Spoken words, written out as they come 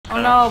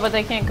Oh no, but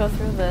they can't go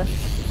through this.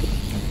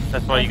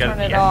 That's why you gotta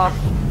turn it off.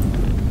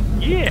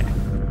 Yeah,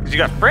 because you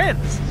got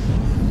friends.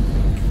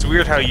 It's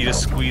weird how you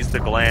just squeeze the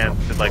gland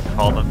to like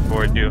call them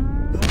toward you.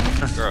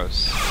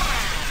 Gross.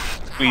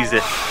 Squeeze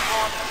it.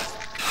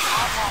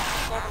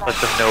 Let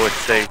them know it's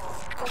safe.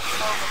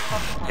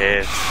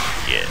 Yes,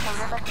 yes.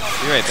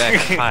 Be right back.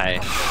 Hi.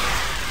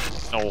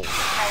 No.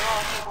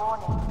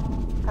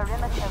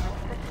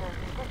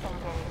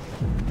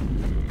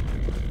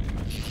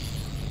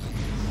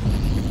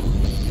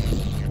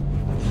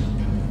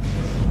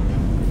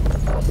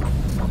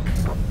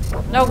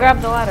 No,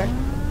 grab the ladder.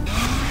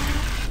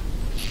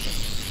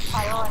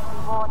 Priority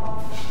warning.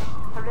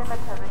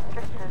 Perimeter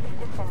restrictors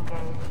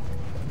disengaged.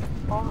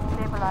 All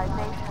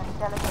stabilization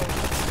delegated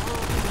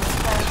will be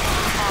referred.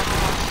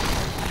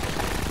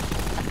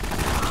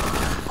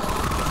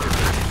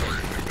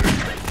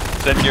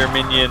 Send your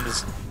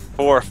minions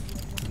forth.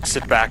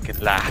 Sit back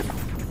and laugh.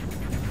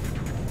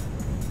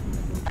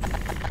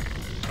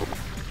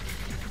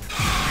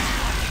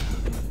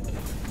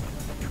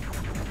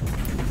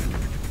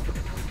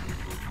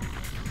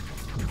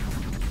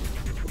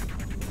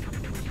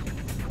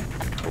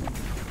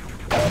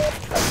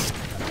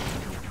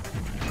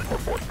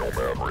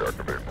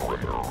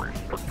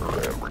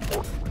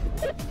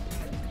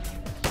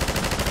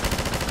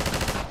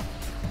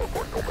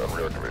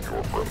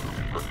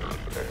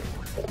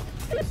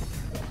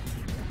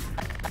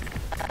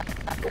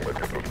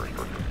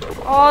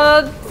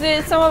 Oh,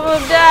 some of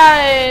them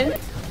died.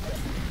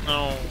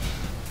 No.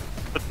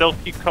 But they'll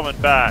keep coming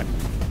back.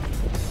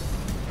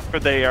 For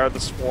they are the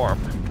swarm.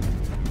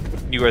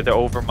 You are the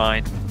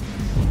overmind.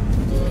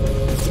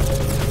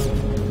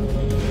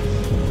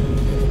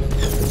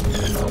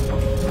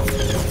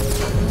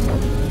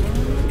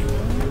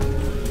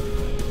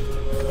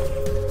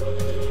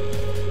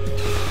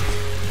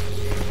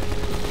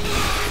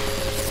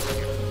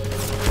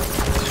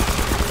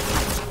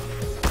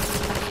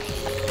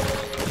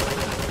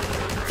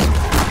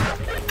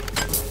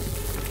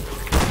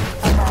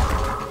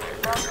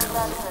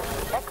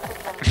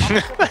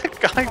 That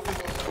guy.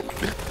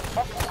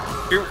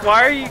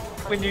 Why are you,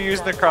 when you're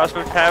using the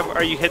crossbow tab,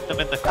 are you hitting them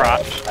in the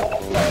crotch?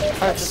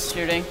 I was just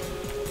shooting.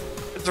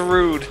 It's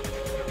rude.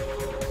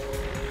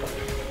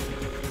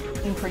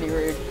 I'm pretty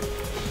rude.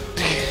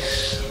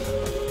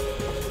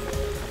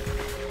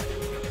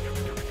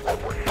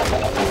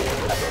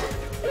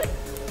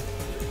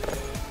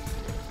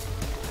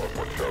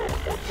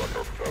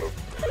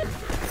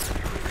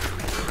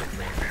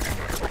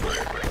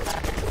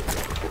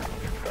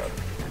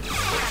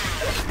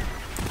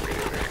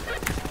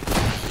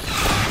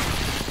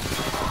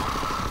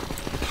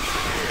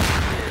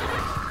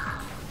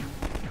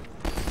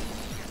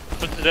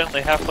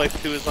 Incidentally,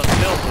 Half-Life 2 is on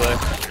sale today.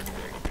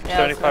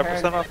 Yeah,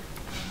 75% off.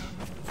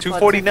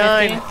 $249.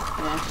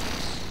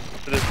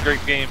 Yeah. It is a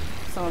great game.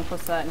 Someone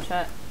posted that in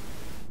chat.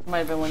 Might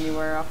have been when you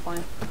were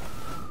offline.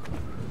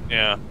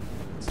 Yeah,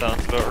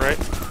 sounds about right.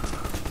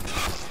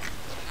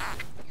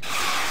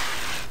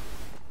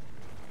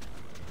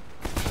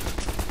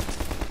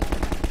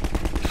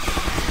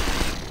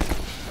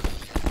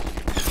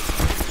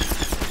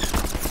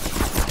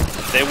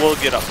 They will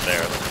get up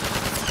there.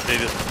 They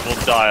just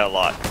will die a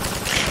lot.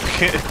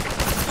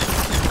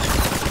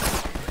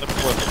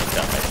 Before they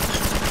die.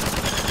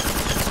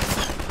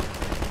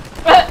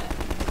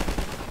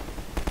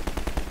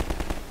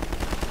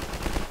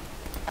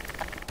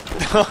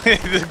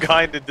 The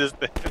guy in the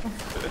distance.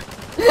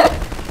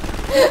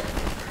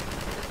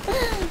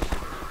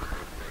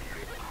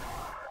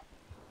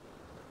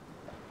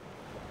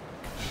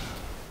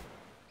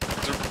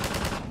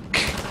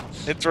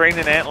 It's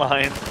raining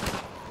antlions.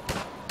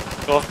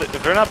 Well,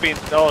 if they're not being...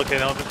 Oh, okay,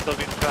 no, they're still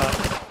being shot.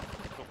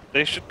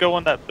 They should go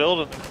in that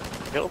building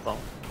and kill them.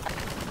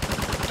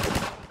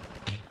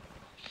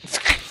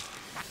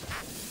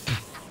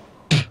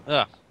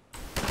 Ugh.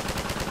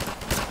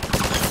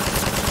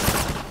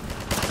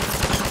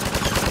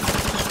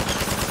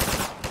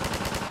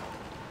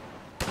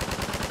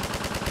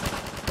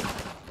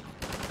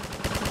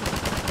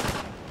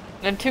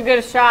 They're too good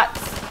of shots.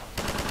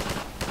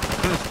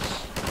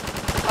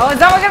 Oh, is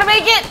that gonna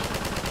make it?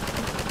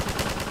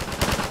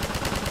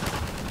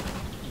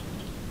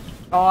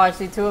 Oh, I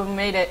see two of them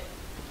made it.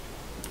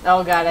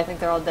 Oh god, I think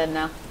they're all dead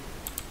now.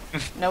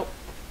 Nope.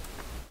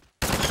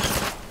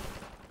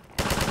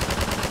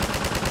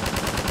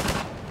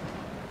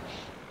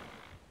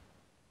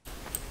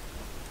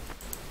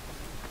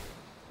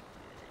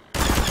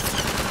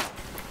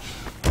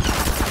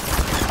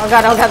 Oh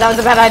god, that was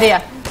a bad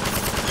idea.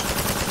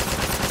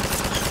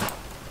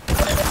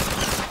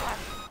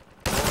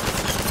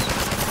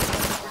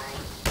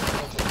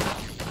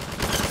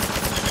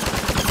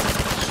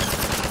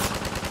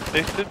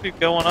 They should be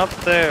going up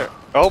there.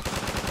 Oh!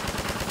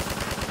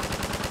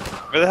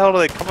 Where the hell are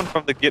they coming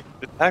from to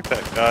attack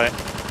that guy?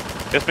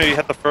 Guess maybe you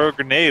had to throw a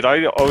grenade.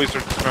 I always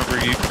just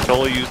remember you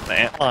totally using the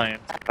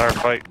antlions the entire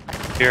fight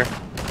here.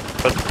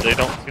 But they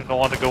don't seem to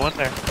want to go in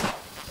there.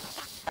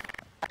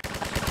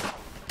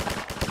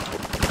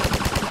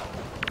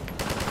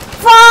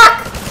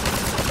 Fuck!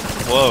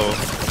 Whoa.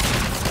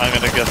 I'm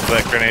gonna guess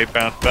that grenade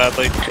bounced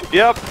badly.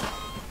 Yep.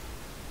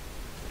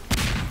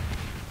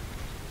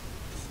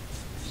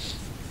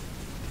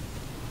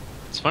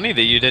 It's funny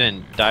that you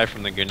didn't die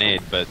from the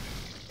grenade, but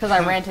Because I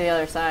ran to the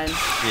other side.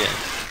 yeah.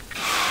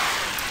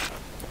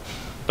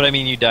 But I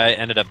mean, you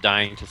ended up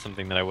dying to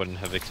something that I wouldn't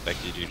have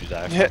expected you to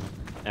die from Yeah.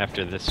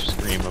 after this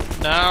scream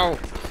of no.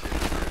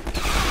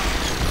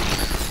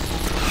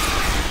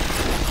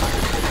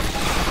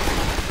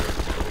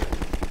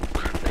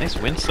 Nice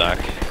windsock.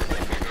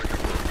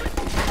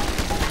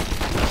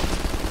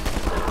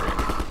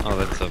 Oh,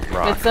 that's a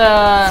rock.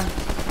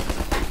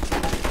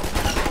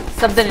 It's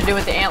something to do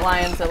with the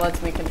antlions that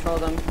lets me control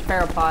them.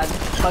 Pteropod,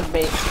 bug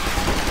bait.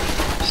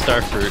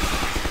 Starfruit.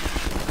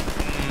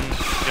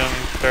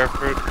 Yummy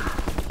starfruit.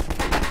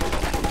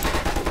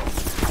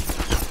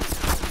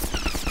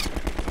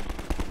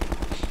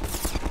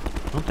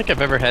 I don't think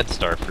I've ever had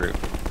starfruit.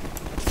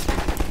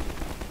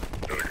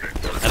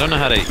 I don't know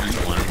how to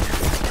eat one.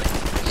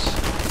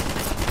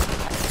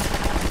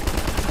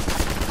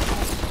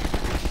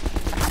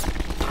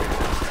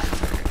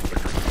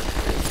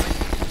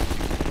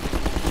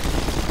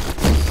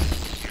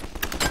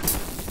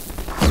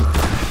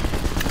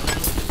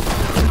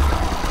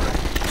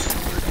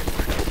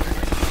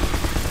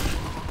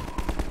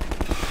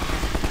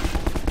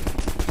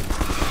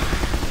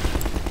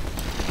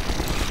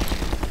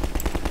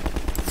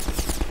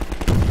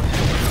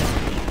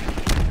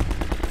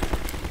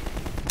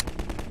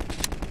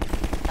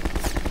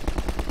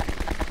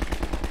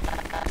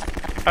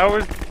 I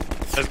was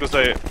gonna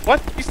say, what?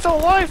 He's still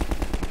alive?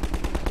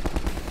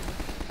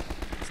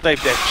 Snipe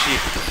that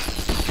cheek.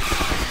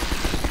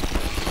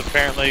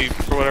 Apparently,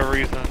 for whatever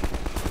reason,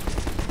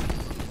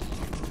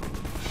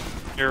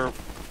 your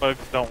bugs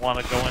don't want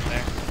to go in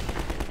there.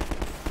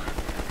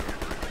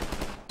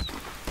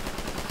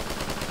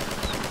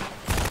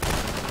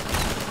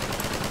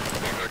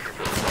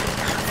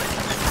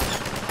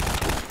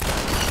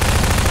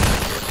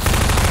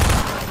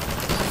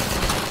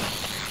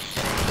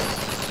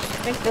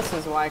 I think this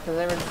is why, because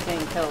they were just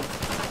getting killed.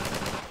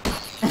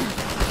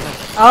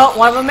 Oh,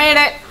 one of them made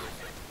it!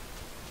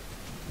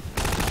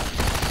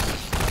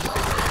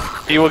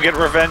 He will get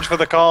revenge for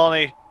the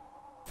colony.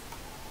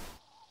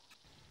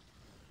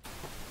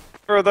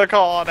 For the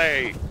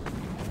colony.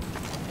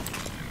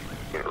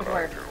 Good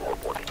work.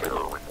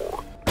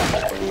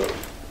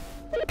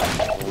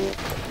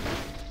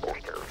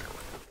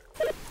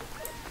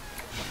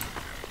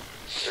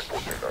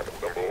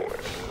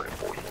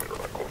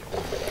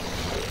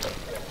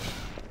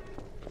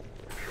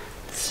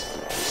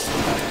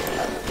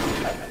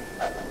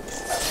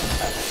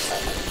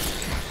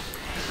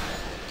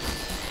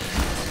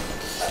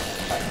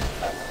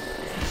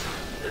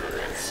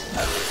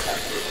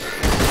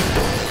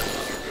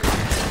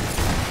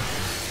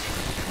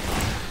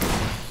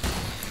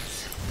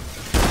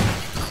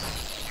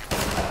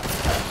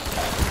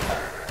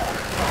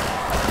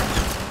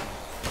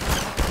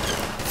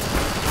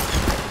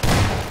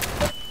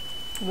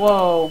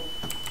 Whoa.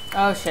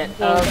 Oh shit.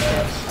 Oh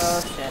shit.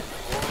 Oh shit.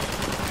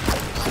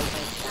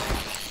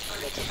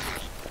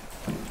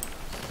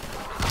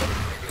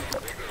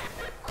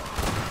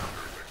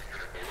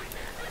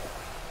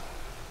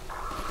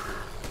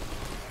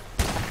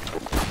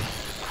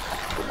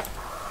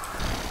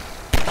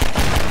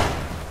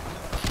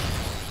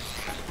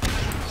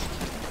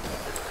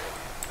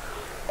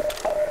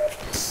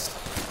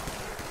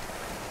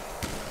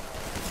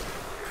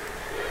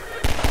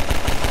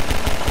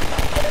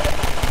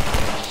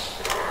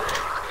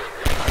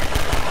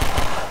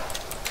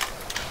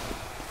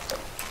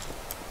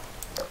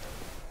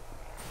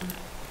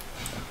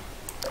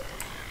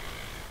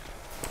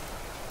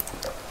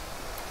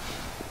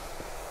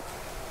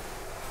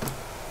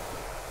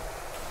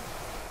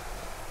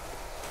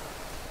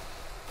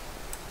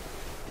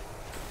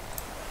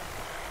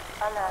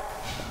 Alert.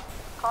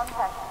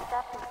 Contact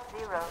Status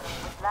 0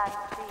 with Land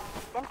C.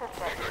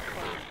 Intercept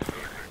state.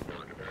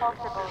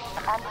 Possible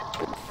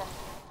antigen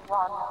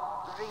 1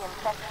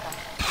 reinfection.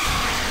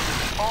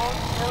 All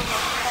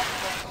children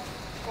tested.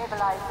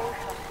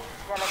 Stabilization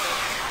delegate.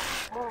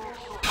 Move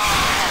to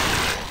hard.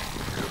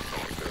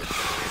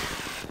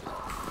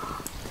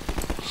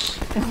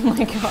 Oh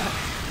my god.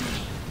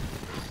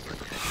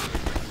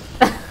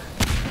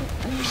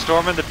 We're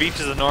storming the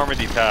beaches of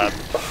Normandy, Pat.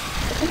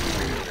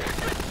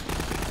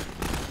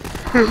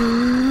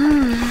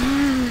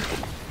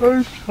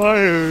 I'm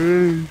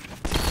tired.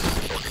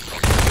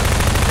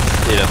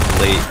 Stayed up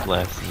late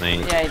last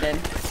night. Yeah, I did.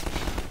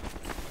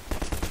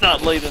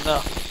 Not late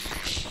enough.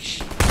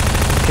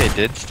 I think I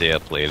did stay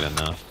up late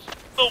enough.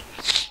 Oh.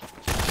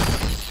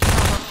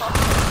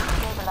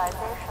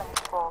 Stabilization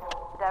score.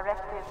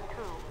 Directive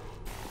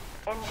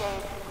 2.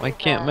 Engage. Why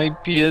can't my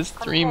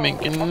PS3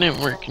 make a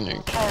network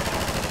connection?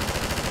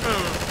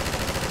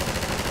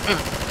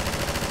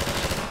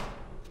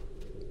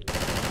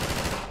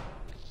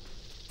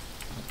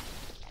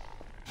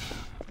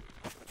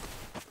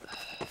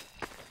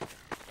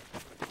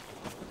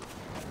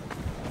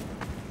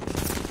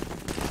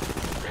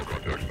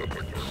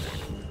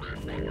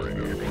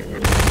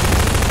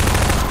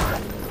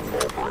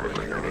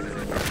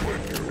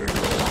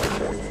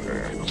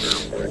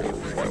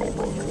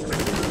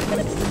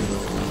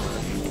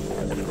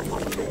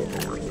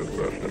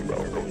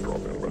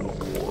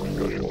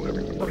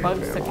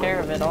 care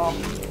of it all.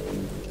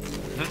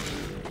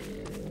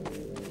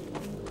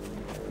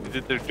 They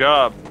did their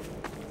job.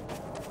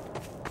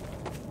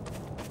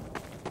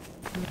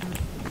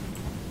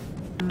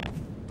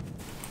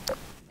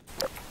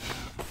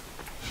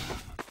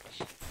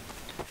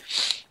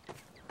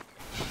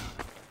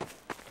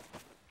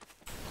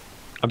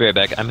 I'll be right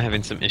back. I'm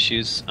having some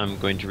issues. I'm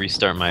going to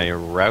restart my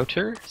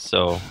router,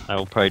 so I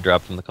will probably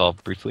drop from the call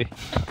briefly.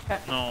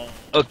 No.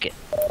 Okay.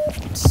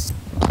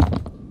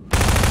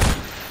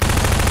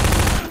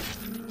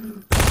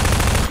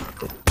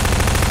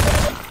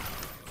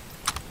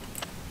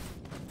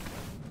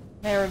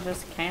 They were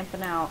just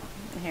camping out.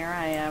 And here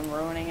I am,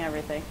 ruining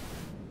everything.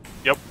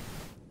 Yep.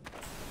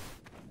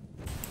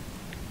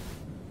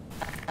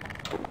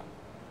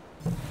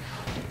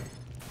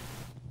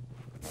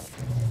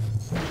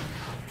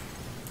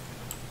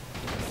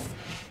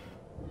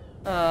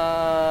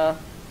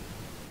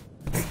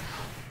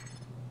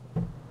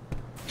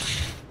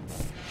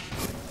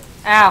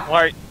 Ow.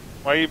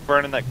 Why are you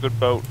burning that good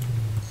boat?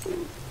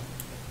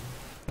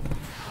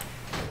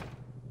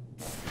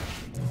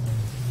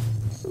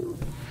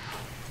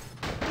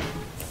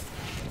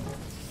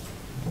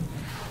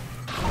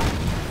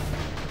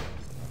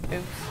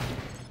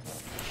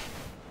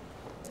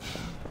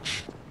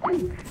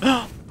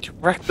 You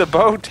wrecked the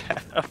boat.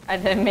 I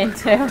didn't mean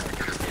to.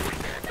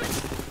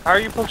 How are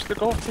you supposed to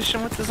go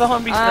fishing with the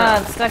zombies now?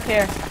 I'm stuck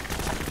here.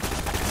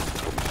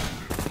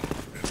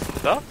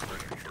 Stuck?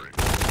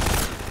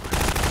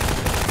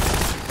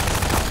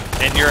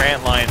 And your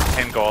antlions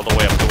can go all the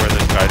way up to where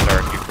those guys are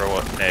if you throw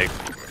an egg.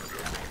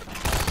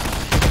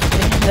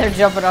 They're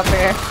jumping up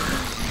here.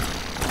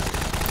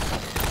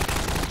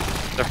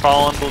 They're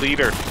following the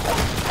leader.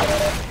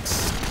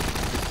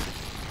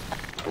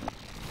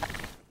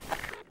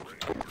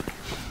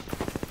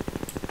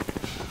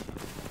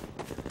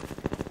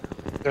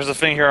 There's a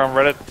thing here on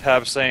Reddit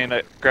tab saying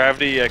that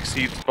Gravity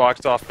exceeds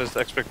box office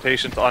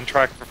expectations, on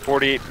track for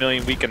 48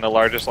 million weekend, the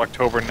largest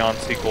October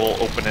non-sequel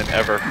opening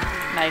ever.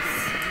 Nice.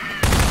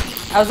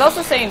 I was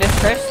also saying to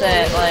Trish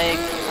that, like,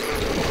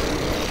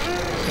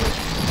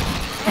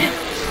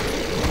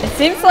 it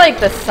seems like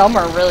the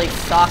summer really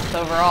sucked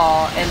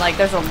overall, and like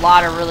there's a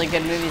lot of really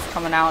good movies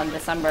coming out in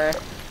December.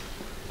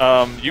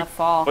 The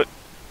fall. But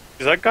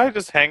is that guy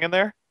just hanging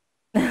there,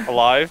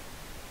 alive?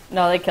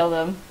 No, they killed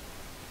him.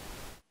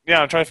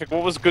 Yeah, I'm trying to think.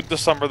 What was good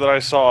December that I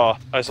saw?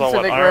 I saw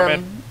Pacific what, Iron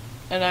Rim Man?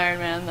 and Iron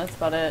Man. That's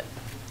about it.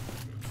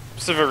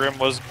 Pacific Rim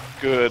was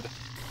good.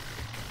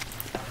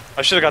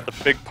 I should have got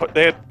the big.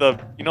 They had the,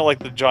 you know, like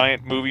the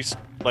giant movies,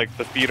 like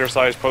the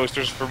theater-sized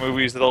posters for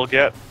movies that they'll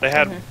get. They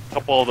had a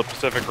couple of the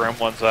Pacific Rim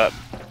ones at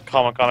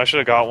Comic-Con. I should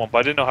have got one, but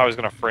I didn't know how I was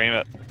going to frame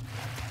it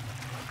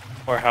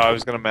or how I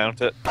was going to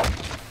mount it.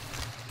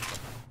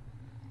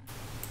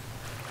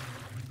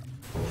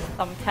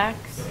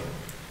 Thumbtacks.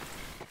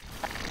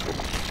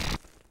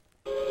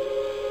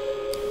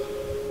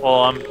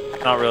 Well, I'm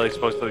not really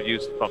supposed to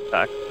use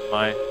thumbtack in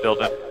my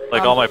building.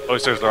 Like, all my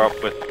posters are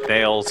up with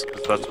nails,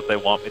 because that's what they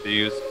want me to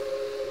use.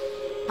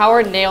 How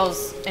are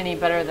nails any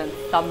better than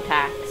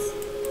thumbtacks?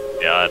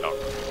 Yeah, I don't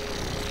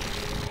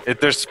know.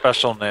 They're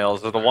special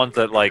nails. They're the ones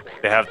that, like,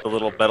 they have the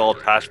little metal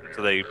attachment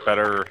so they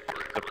better,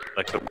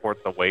 like,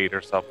 support the weight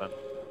or something.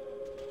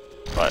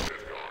 But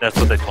that's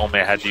what they told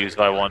me I had to use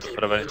if I wanted to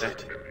put up anything.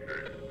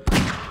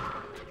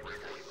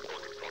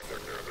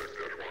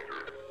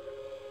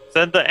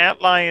 Send the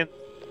antlion.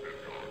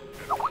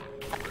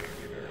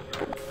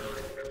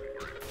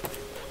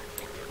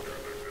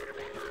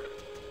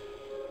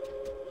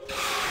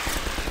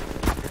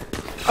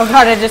 Oh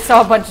god, I just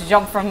saw a bunch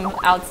jump from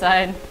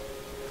outside.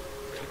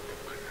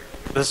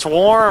 The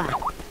swarm!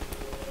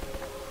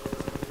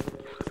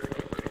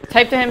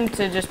 Type to him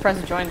to just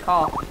press join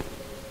call.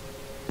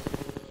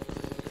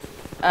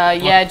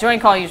 Yeah, join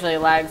call usually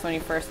lags when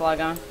you first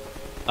log on.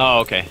 Oh,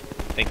 okay.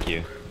 Thank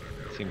you.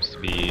 Seems to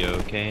be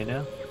okay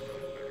now.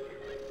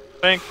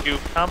 Thank you.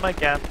 Come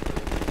again.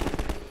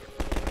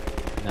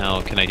 Now,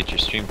 can I get your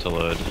stream to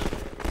load?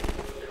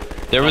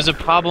 There was a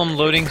problem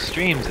loading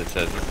streams, it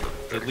says.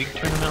 Is the League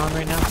tournament on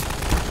right now?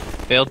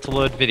 Failed to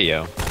load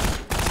video.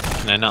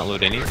 Can I not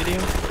load any video?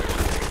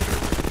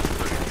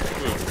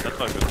 Ooh, that's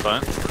not a good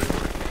sign.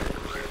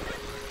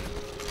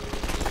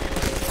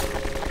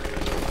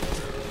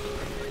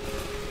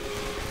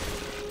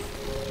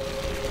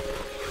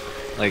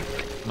 Like,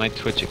 my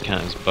Twitch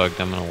account is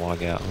bugged. I'm gonna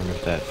log out. I wonder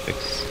if that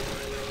fixed.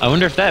 I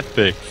wonder if that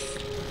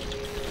fixed.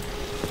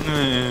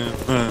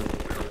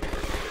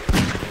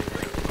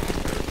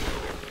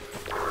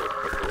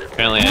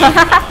 Apparently,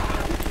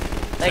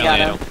 I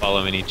don't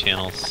follow any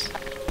channels.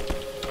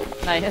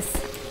 Nice.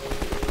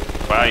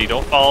 Wow, you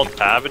don't follow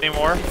Tab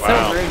anymore?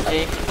 Wow. So rude,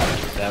 Jake.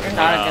 You're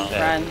not a good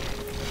friend.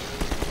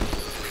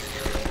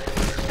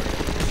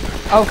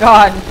 Oh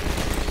god.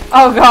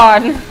 Oh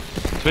god.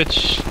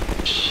 Twitch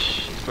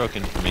is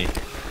broken for me.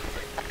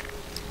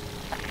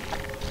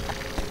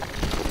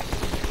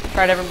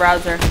 Try a different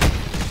browser.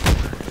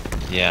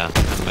 Yeah,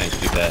 I might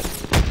do that.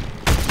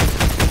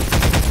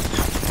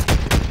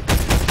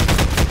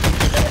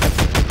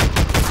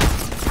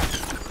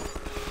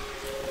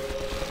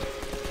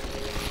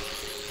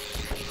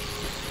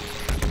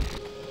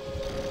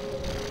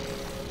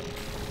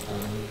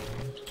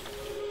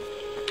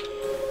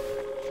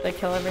 They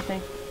kill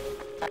everything.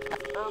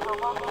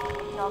 Overwatch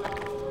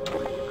acknowledges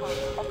critical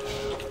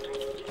execution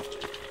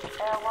reached.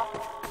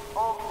 Airwatch,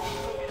 all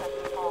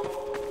communications for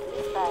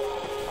feedback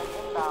and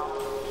inbound.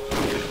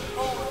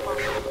 Hold for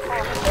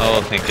report.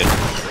 Oh, thank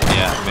goodness.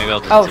 Yeah, maybe I'll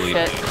just Oh,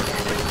 delete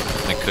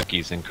shit. my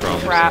cookies in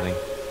Chrome Crap. or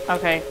something.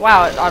 Okay.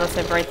 Wow, it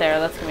autosaved right there.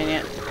 That's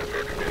convenient.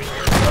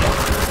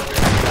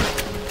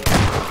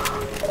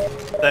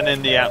 Then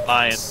in the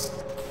antlions.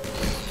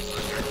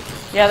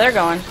 Yeah, they're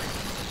going.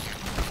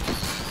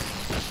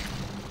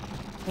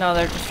 No,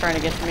 they're just trying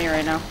to get to me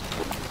right now.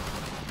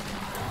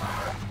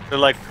 They're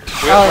like,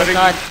 Oh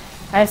god.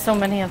 I have so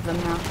many of them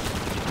now.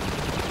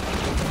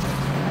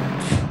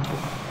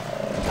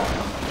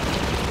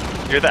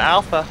 You're the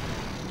alpha.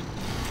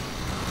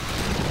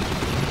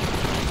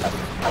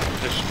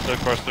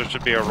 Of course, there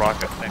should be a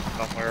rocket thing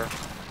somewhere.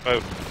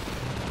 Oh,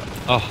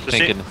 Oh, The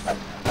thank shame-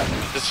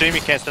 goodness. it's a shame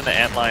you can't send the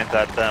antlions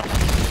at them.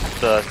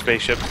 The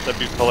spaceships. That'd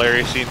be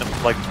hilarious seeing them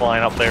like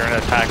flying up there and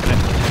attacking it.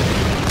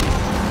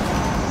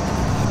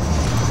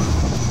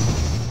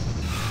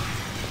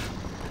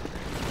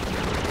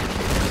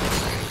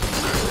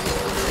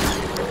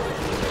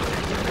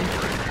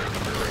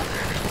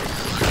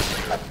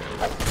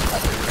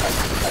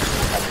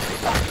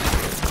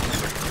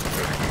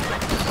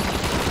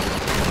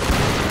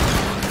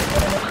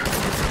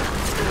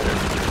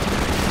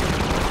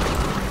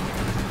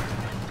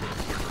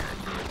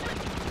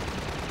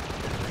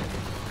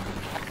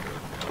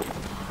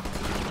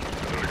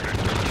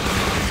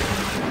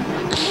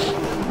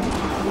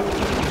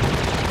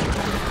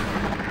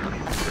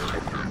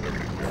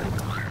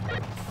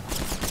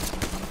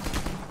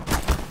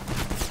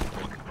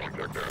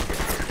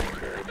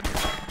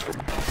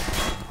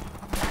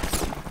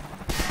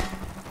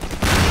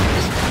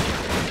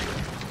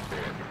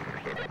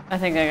 I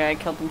think that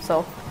guy killed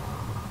himself.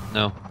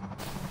 No.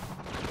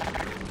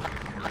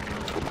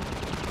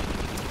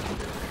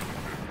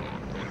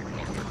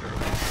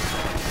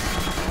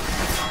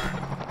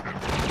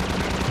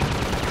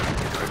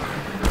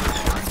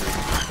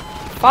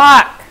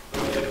 Fuck!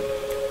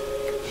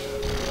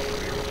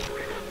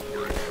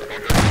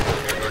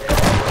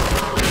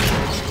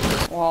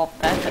 Well,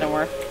 that didn't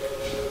work.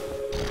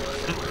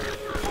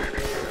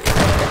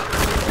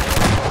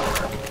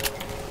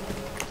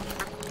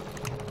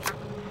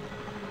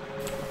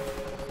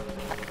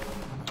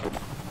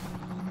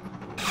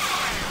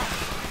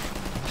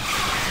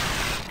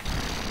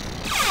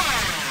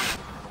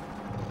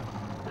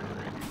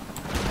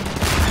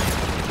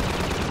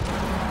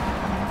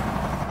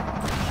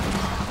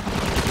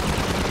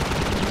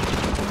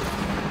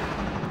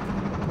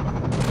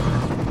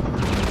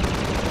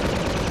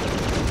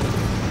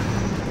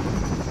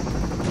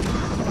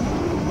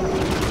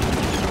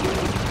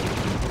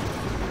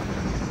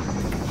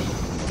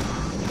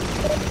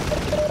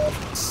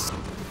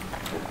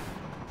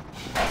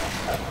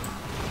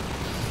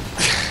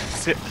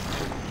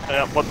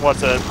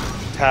 What's a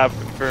tab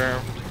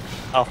confirmed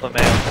alpha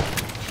male?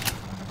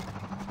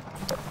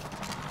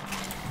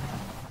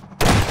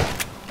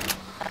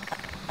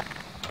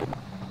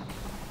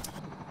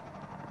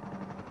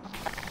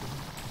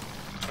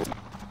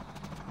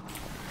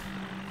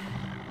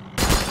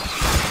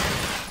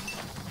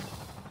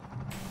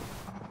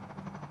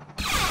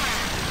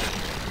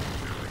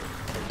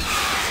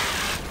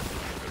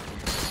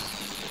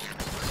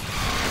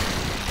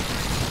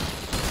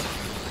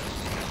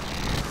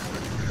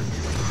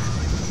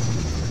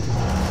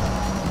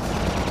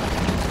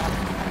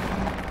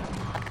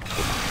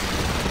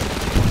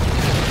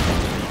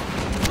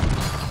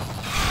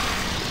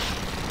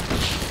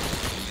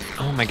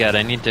 Oh my god,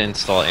 I need to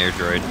install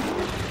AirDroid.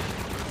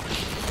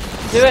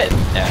 Do it!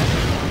 Yeah.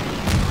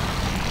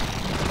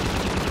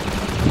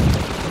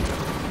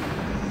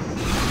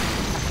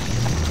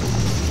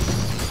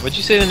 What'd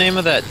you say the name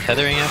of that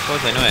tethering app was?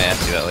 I know I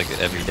ask you that like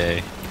every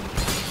day.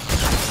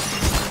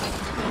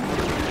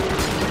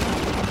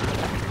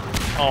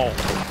 Oh,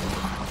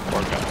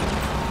 poor guy.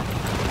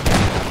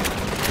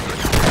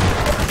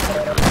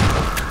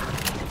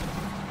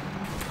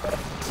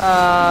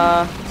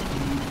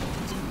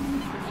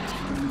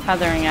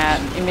 Tethering at.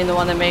 You mean the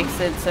one that makes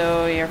it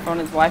so your phone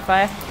is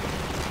Wi-Fi?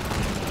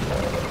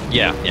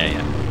 Yeah, yeah,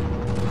 yeah.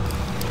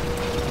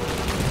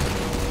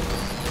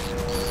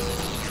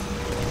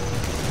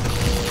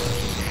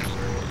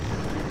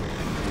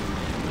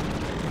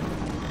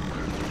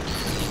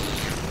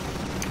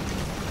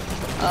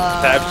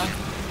 Tabs.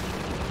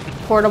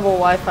 Portable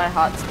Wi-Fi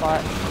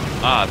hotspot.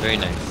 Ah, very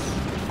nice.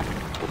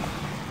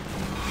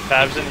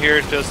 Tabs in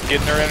here just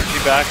getting her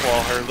energy back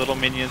while her little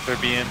minions are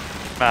being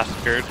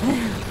massacred.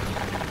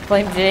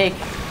 Blame Jake.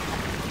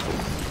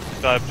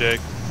 Tab Jake.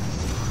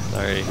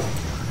 Sorry.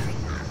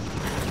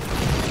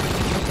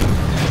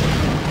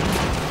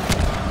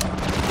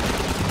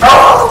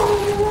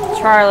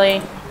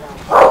 Charlie.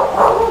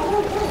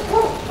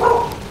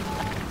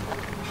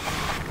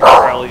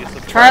 Charlie is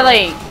the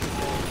Charlie!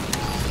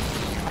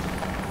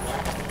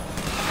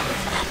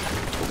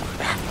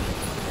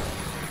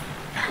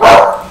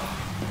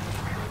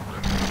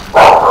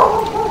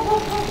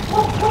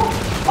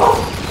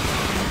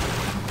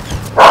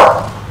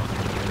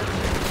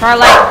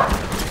 Charlie!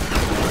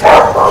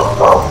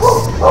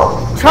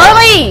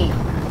 Charlie!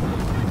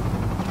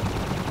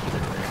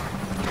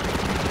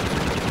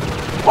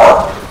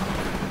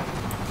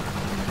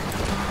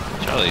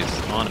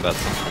 Charlie's on about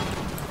something.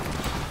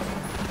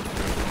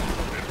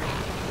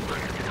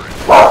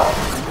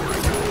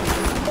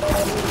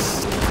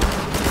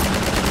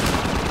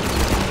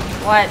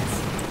 What?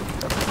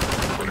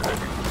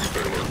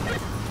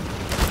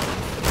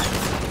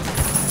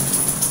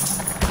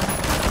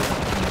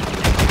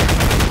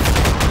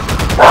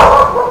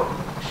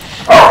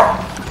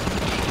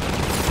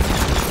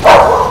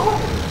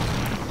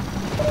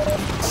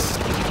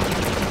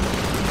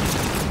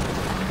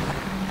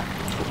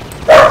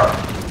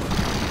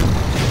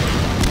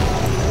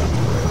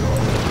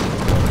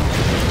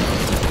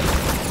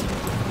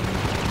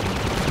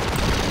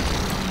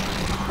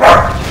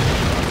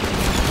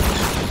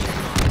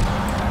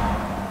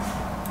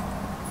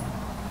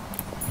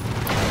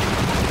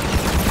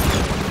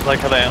 Like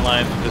how the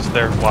antlion is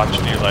there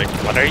watching you like,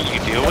 what are you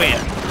doing?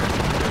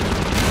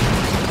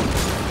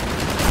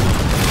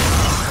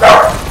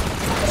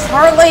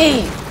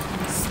 Charlie!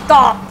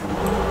 Stop!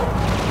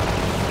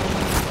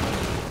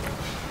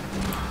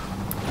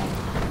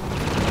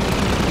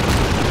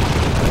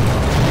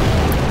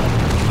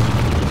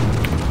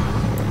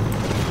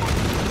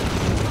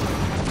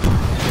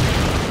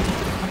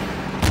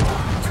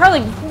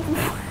 Charlie,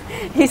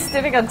 he's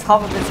sitting on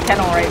top of his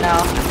kennel right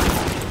now.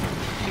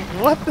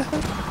 What the?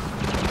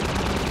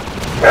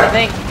 I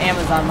think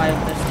Amazon might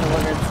have just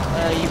delivered,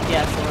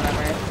 UPS or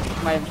whatever,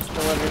 might have just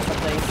delivered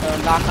something, so a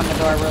knock on the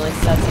door really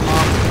sets him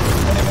off.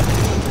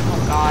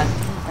 Oh god,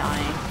 I'm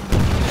dying.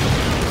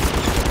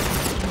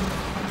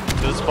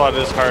 This spot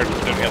is hard, but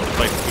then we have to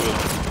fight two of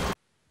them.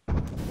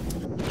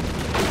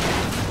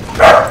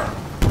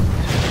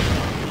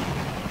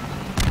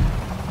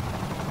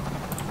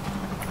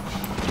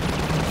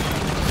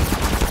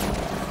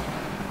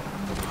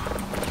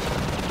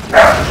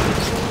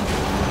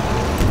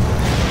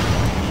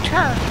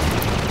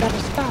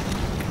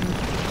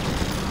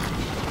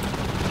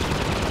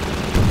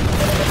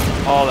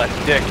 Oh, that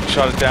dick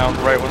shot it down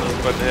right when it was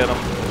about to hit him.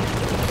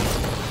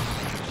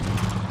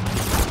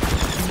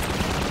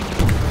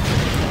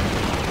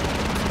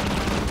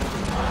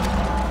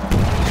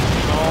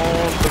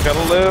 No, they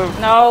gotta live.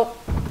 No.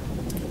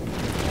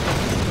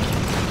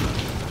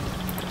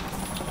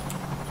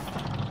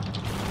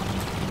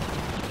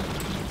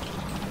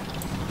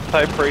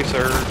 Type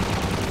racer.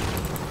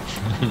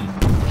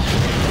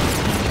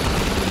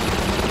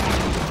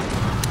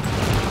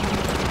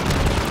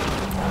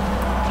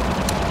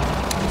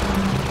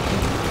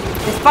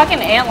 These fucking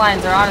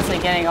antlines are honestly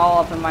getting all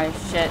up in my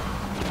shit.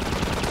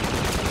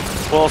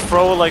 Well,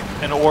 throw like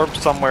an orb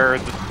somewhere,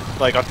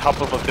 like on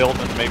top of a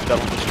building. Maybe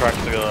that'll distract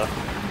the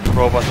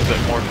robots a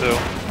bit more too,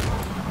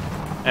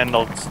 and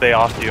they'll stay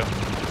off you.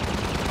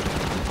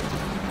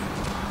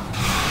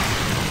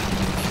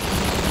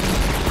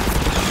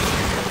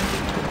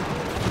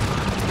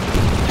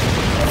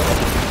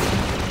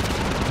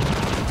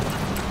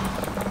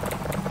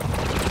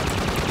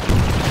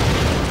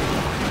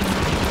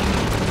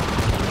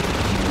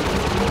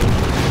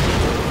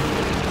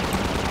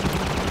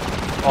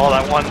 Oh,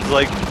 that one's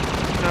like,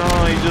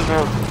 no, he just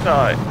won't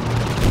die.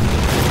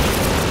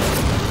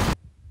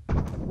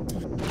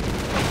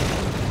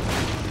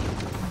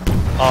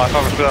 Oh, I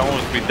thought for sure that one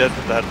was gonna be dead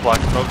since it had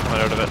black smoke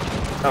coming out of it.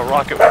 That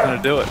rocket was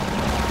gonna do it.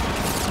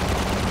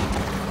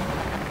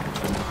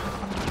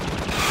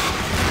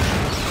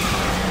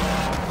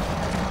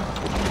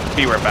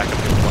 Be right back. I'm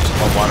gonna some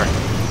more water.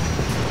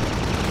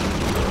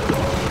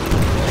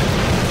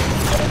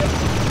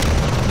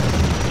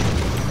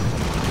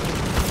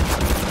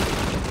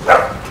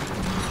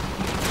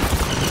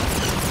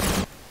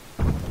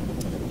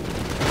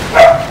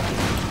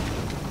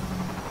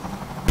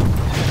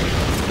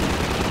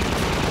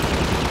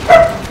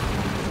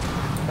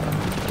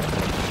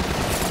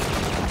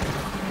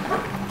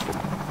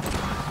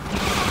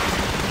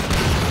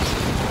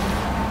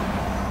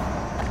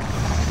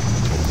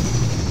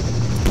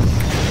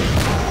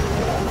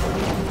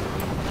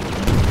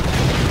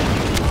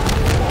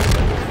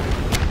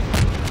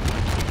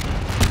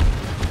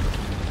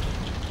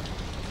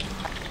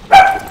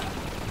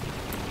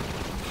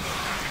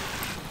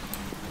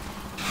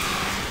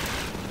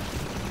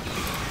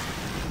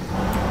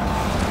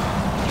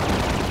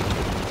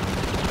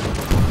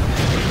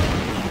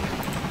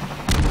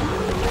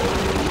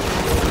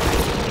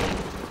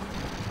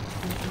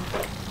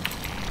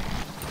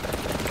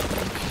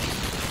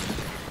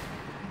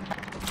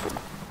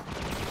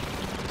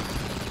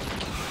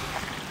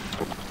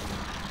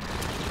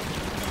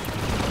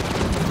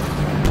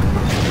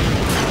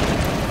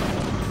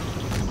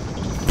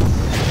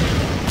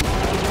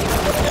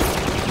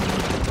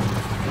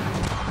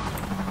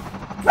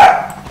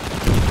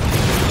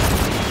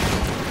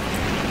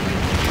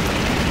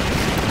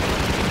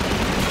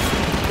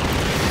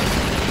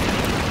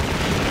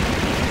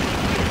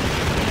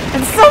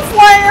 It's still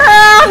flying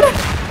around!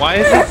 Why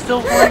is it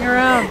still flying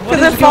around? What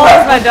Because is it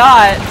follows my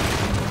dot.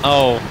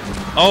 Oh.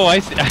 Oh, I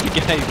see. I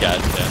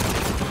gotcha.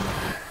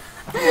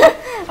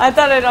 I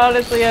thought it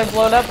honestly had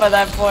blown up by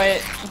that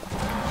point.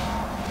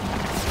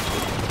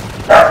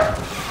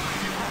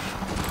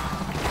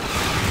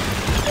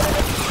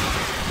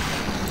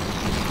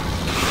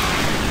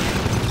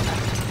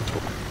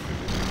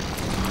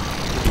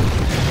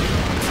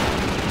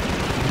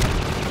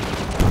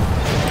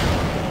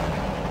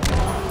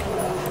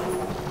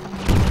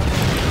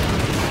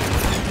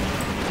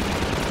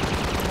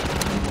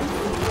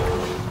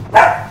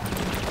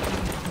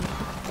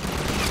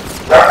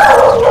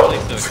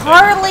 Charlie's so excited.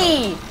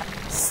 Charlie!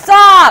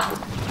 Stop!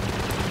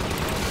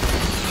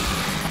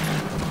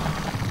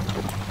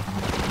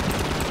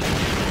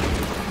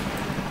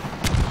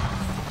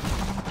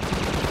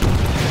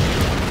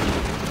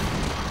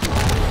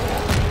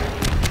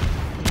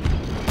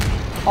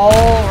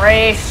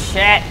 Holy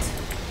shit.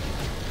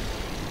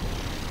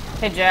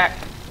 Hey Jack,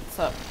 what's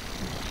up?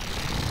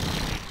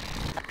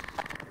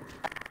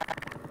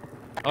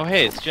 Oh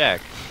hey, it's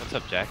Jack. What's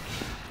up, Jack?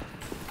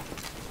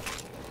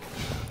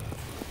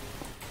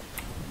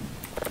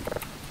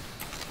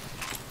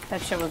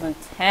 That shit was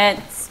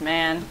intense,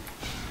 man.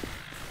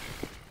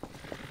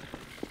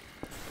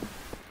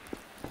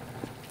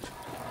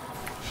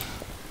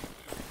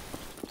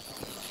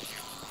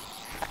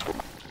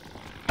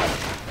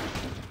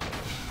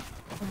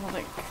 I don't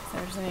think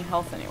there's any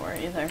health anywhere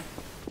either.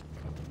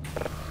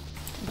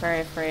 I'm very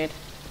afraid.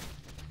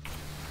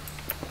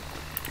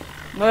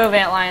 Move,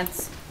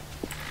 antlions.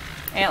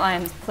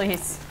 Antlions,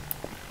 please.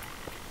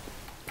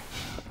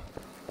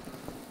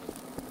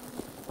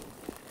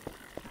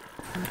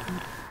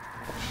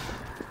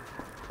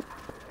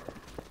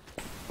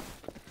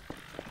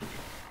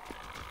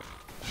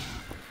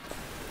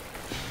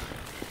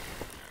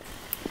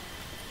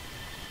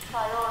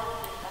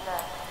 Priority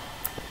alert.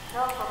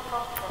 Local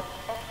prospect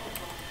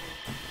exigency.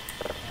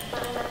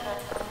 Perimeter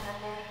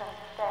communication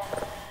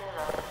status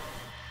 0.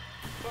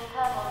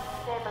 Internal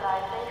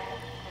stabilization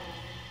team.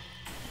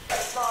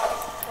 Deploy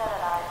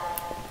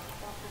sterilizers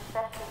in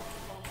suspected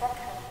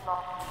infection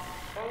slot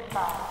A5,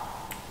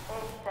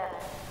 A7,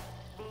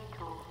 B2.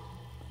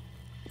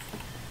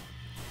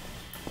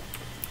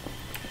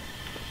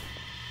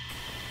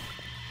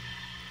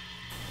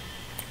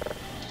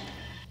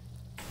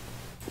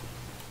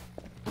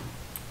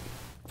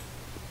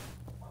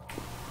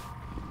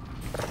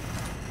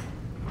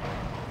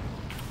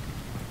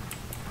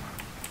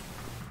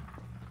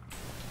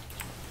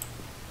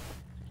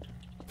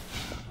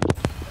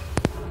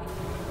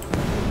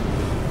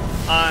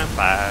 I'm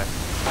back.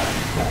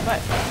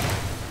 But,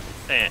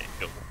 And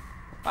go.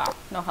 wow,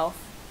 no health.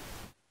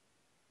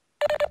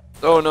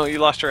 Oh no, you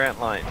lost your ant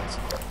lions.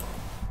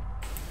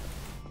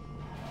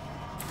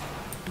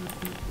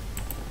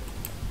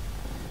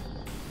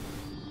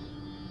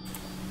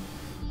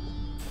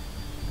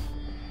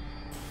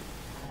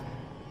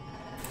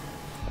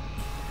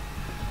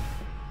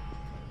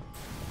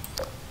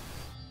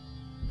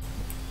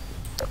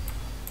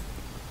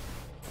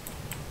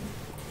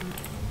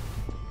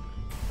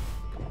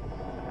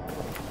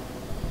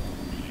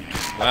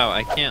 Wow,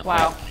 I can't.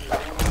 Wow.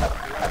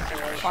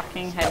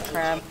 Fucking head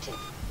crab.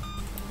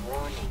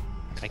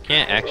 I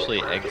can't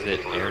actually exit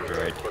air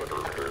droid.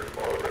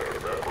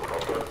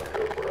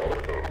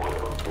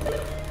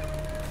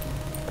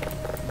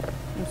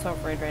 I'm so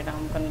afraid right now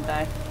I'm gonna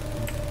die.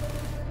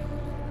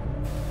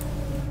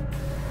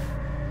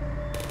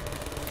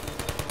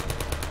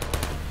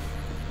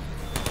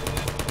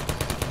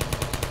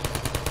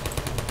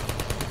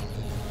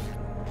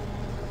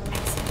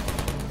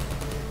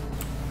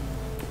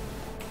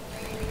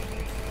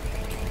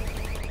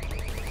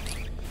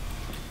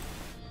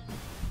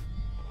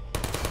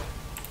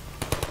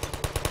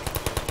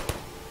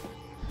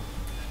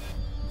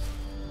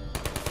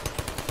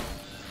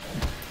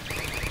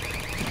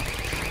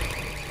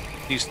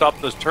 You stop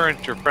those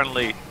turrets, your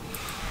friendly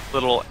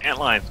little ant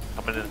lions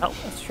come in and help.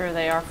 It's true,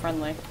 they are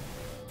friendly.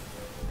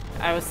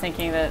 I was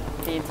thinking that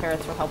the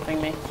turrets were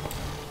helping me.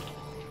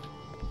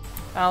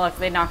 Oh look,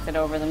 they knocked it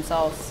over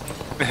themselves.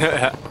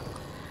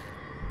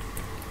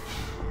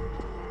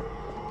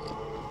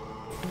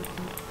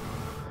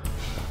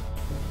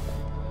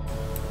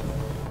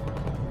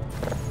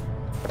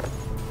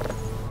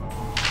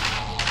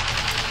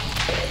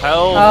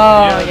 Hell Oh,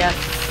 yeah.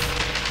 yes.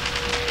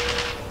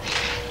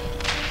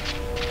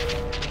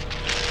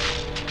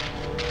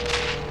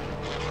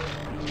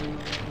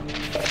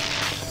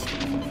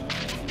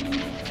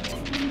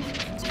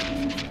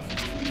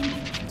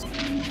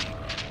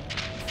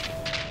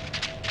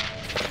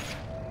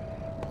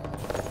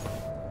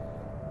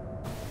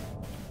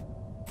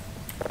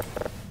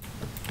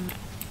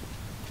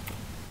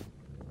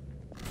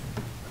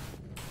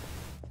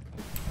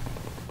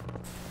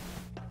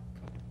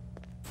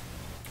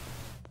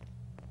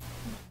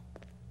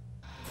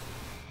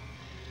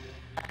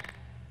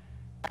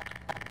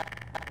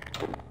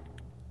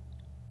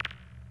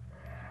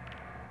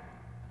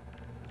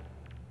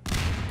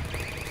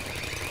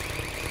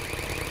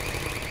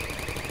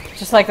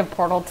 Just like the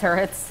portal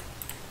turrets.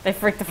 They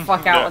freak the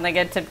fuck out Yeah. when they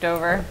get tipped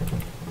over.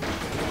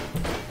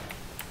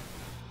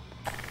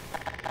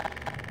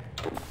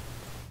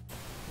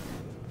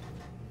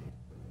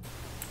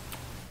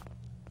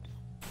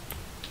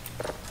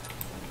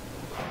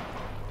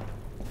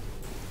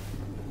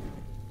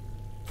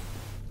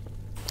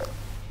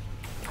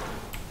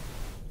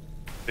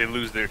 they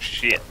lose their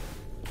shit.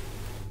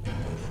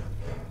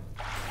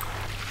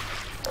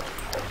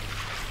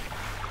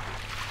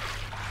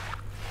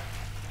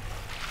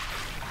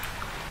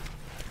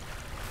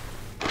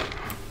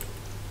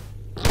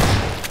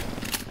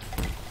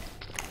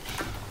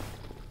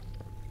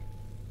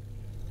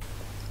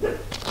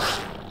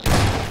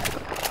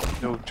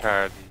 No,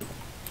 Charlie.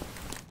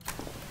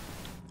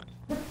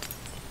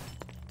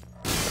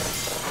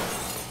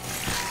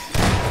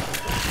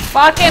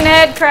 Fucking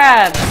head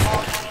crabs!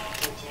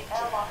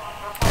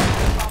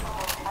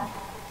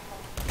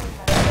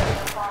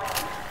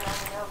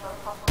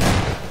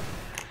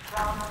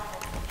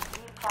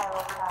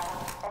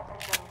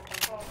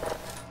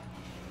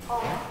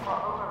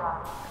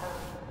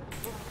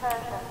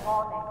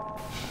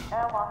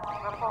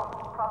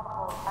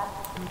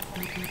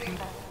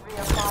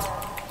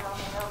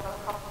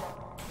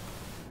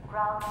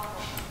 Ground unit,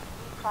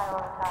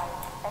 deprioritize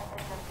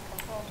exigent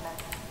containment.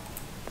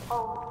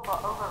 Hold for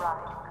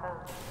override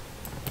code.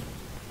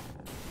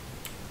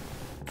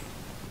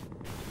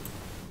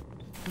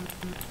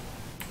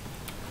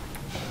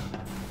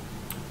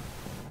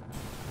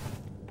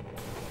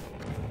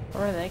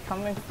 Where are they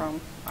coming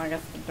from? I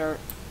guess the dirt.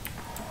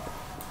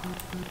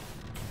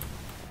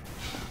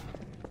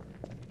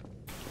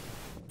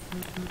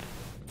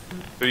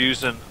 They're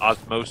using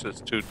osmosis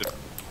to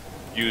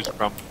diffuse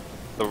from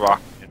the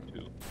rock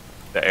into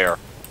the air.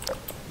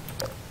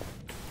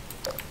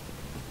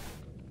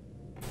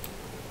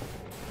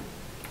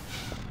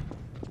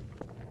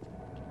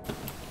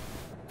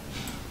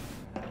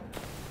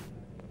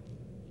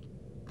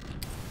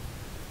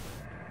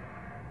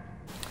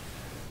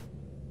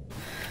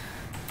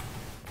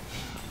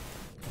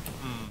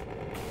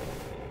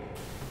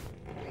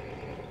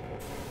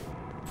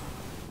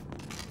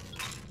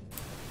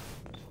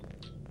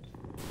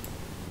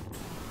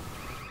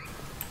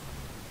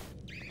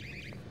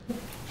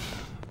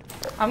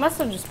 I must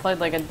have just played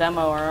like a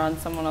demo or on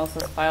someone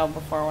else's file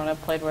before when I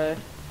played where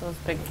those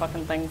big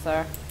fucking things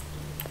are.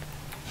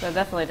 So I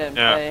definitely didn't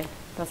play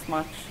this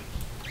much.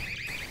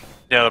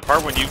 Yeah, the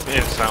part when you made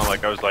it sound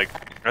like, I was like,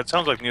 that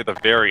sounds like near the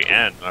very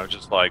end. And I was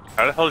just like,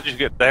 how the hell did you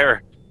get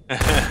there?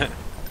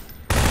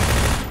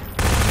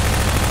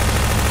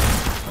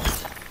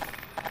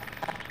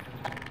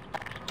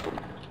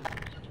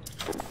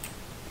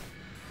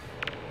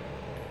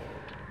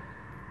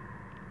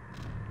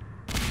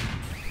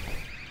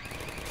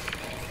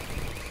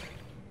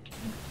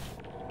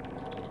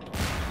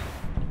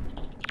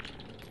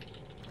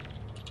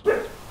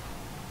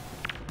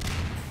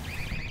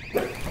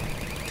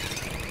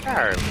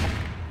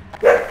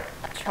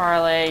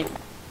 Charlie.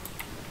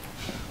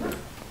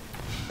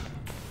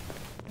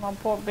 My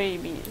poor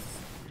babies.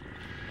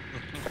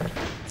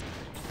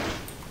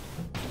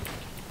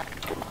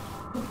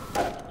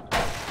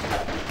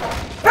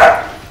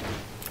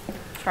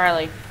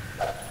 Charlie.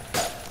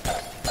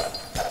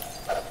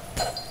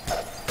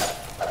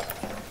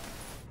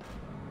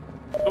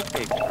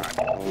 Okay,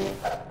 Charlie.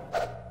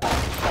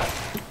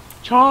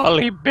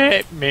 Charlie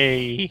bit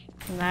me.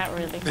 Not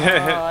really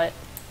hot.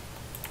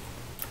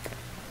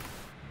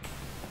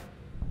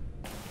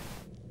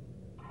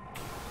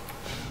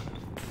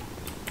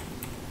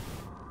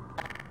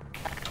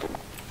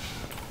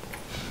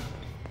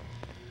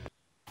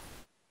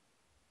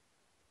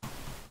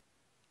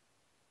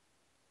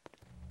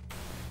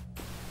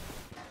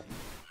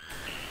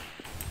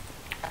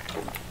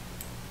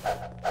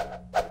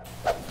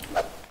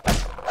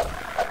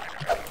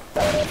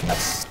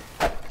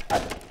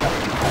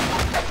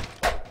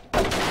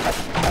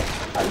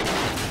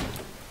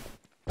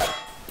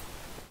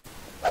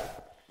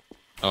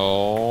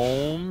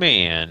 Oh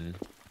man.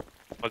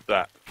 What's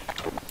that?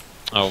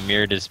 Oh,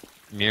 Mirrored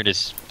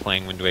is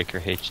playing Wind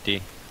Waker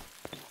HD.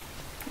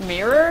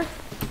 Mirror?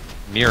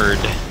 Mirrored.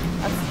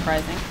 That's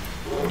surprising.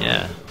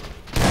 Yeah.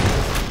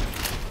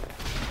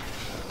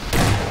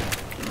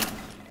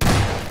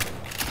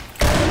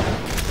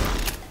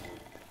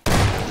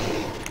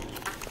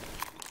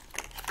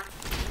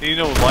 You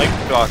know, like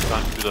shots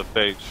onto the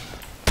face.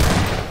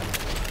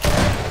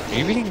 Are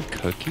you eating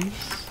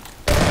cookies?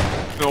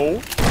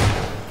 No.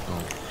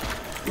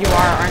 You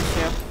are, aren't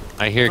you?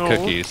 I hear No.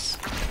 cookies.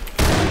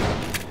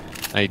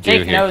 I do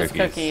Jake hear knows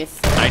cookies.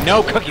 cookies. I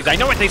know cookies. I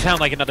know what they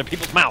sound like in other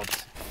people's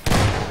mouths.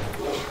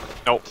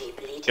 Nope.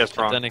 Guess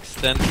wrong. Done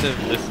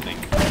extensive listening.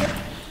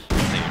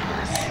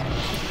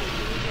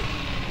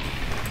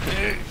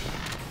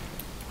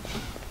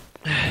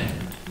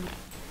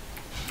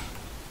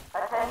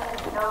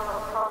 Attention Nova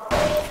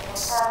Prospect,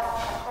 internal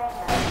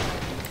containment.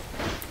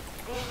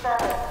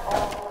 Deserve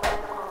all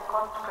physical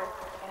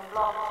conscripts in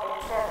Block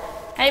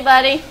A7. Hey,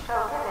 buddy.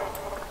 Prohibit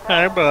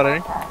Hi, external buddy.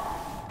 contact.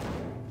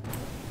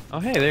 Oh,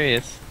 hey, there he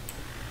is.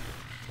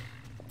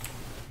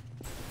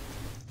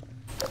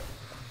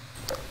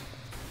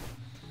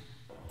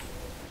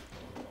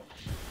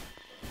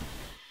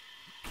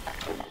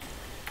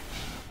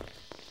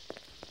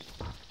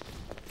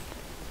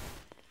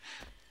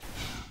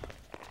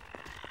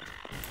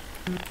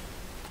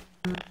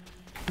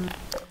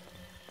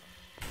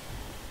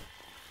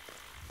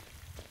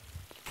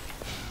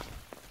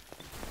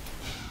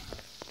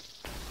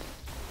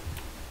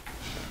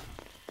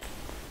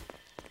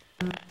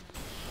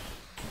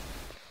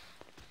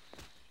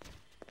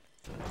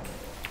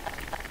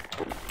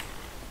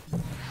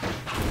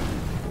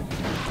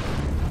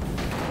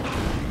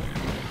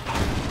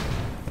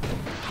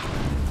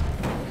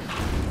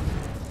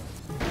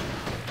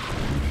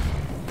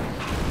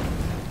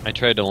 I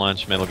tried to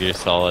launch Metal Gear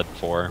Solid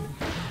 4, one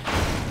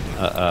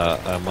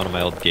of my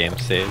old game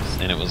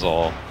saves, and it was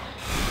all,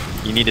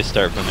 you need to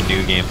start from a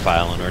new game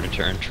file in order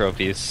to earn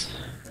trophies.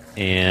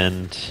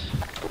 And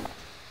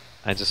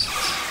I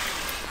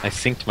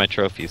synced my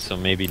trophies, so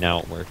maybe now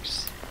it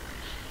works.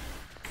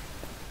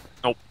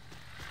 Nope.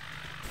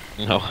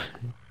 No.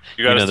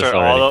 You gotta know this start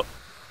already.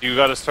 you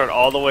gotta start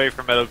all the way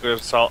from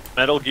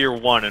Metal Gear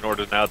 1 in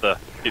order now to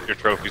get your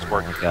trophies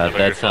working. Oh my god,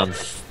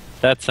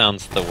 that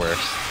sounds the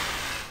worst.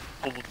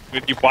 Well,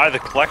 when you buy the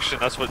collection,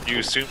 that's what you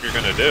assume you're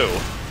gonna do.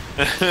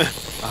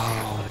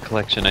 Oh, the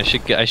collection. I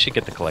should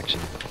get the collection.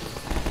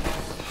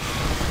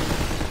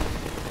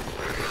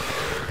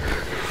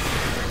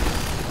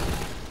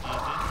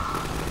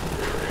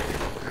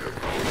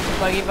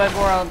 Buggy Bug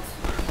World.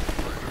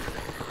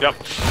 Yep.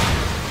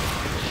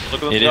 Look at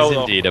them It go, is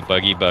though. indeed a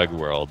buggy bug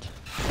world.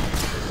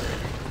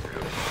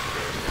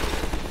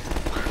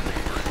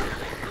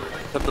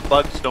 But the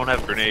bugs don't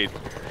have grenades.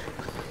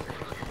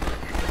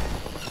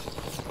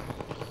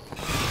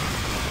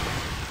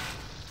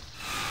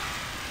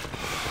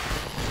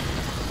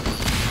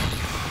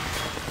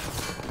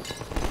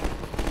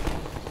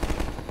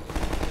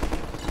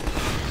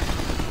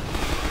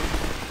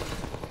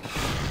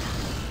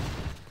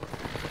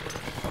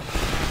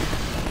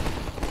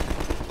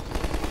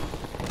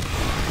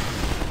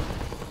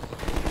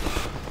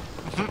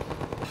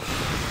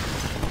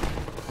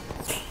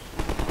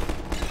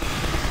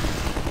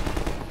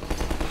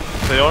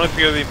 They don't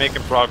appear to be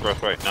making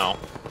progress right now.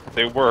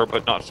 They were,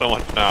 but not so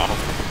much now.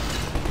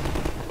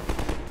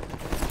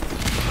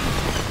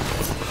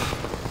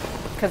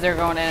 Because they're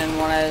going in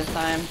one at a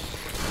time.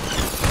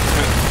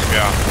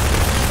 Yeah.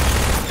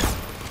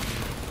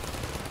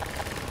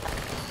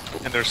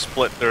 And they're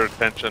split their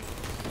attention.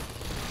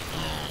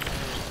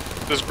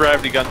 This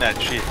gravity gun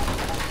that shit.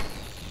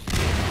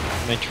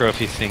 My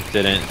trophy sync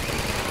didn't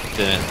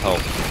help.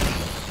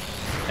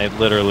 I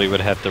literally would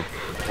have to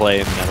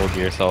play Metal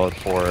Gear Solid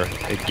 4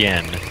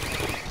 again.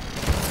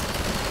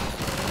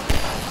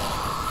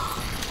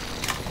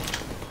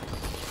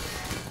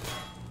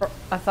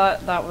 I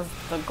thought that was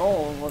the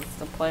goal, was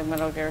to play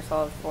Metal Gear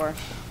Solid 4.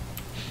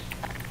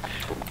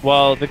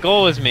 Well, the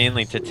goal was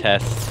mainly to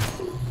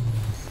test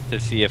to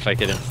see if I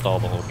could install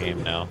the whole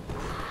game now.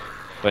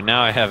 But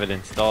now I have it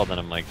installed and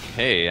I'm like,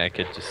 hey, I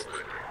could just...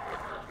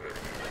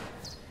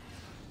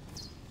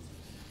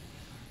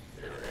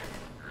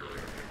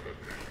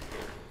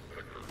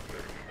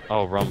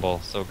 Oh, Rumble,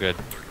 so good.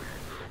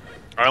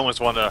 I almost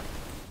want to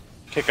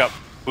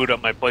boot up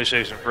my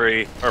PlayStation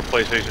 3 or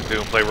PlayStation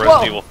 2 and play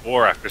Resident Evil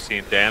 4 after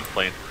seeing Dan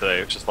playing today.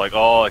 It's just like,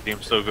 oh, that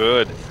game's so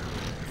good.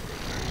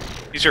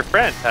 He's your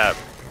friend, Tab.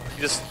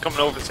 He's just coming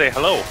over to say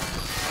hello.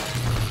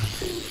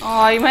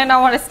 Oh, you might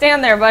not want to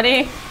stand there,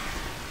 buddy.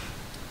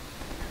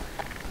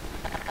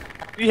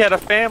 He had a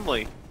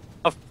family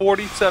of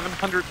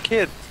 4,700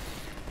 kids.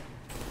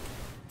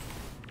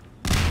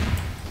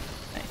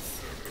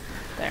 Nice.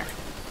 There.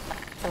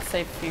 We'll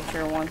save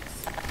future once.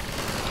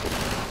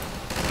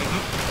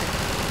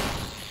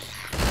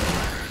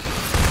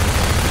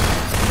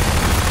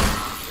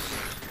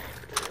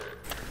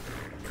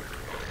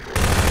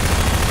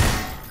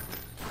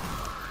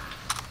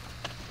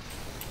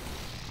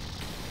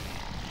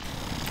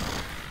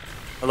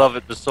 I love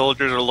it. The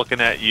soldiers are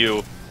looking at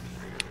you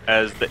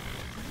as the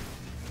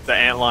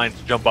antlines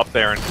jump up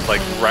there and just like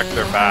wreck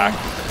their back.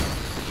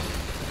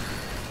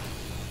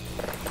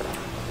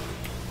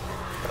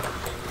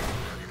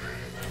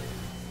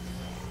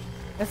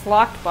 It's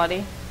locked,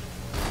 buddy.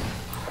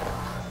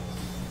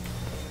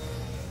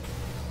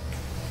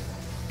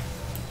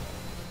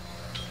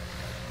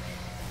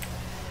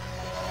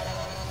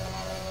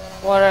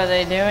 What are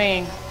they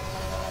doing?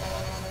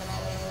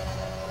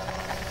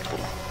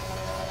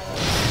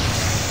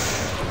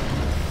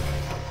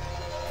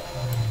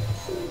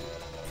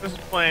 Just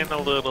playing a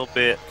little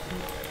bit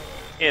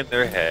in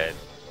their head.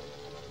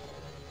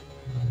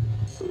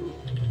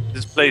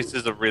 This place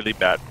is a really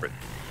bad prison.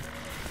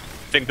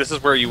 I think this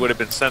is where you would have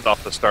been sent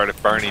off the start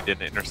if Barney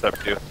didn't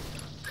intercept you.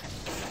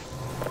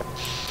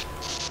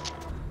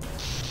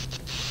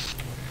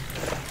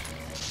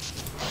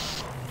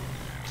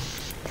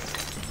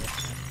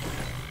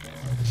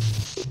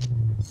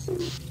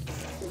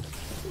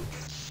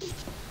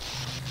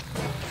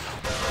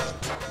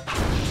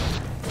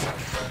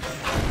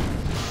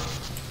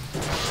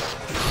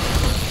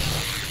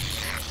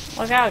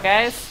 Look out,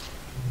 guys.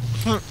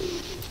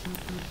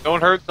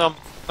 Don't hurt them.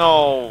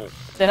 No.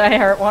 Did I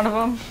hurt one of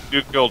them?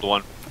 You killed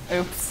one.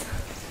 Oops.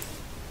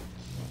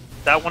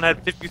 That one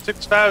had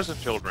 56,000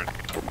 children.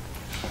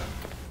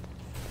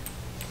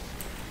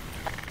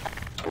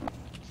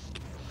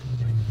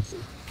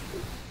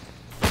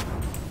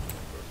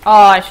 Oh,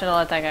 I should have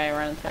let that guy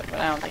run into it, but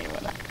I don't think he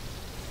would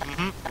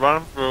have. Run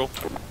them through.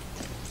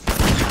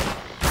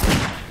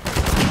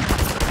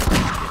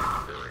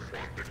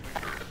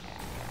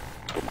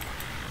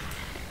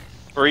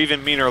 Or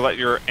even meaner, let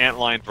your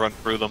antlines run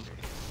through them.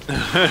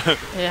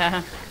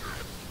 Yeah.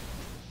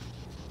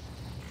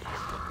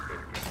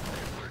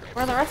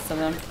 Where are the rest of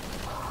them?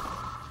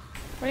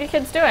 What are you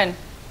kids doing?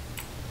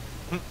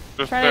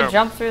 Trying to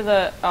jump through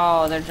the...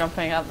 Oh, they're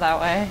jumping up that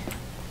way.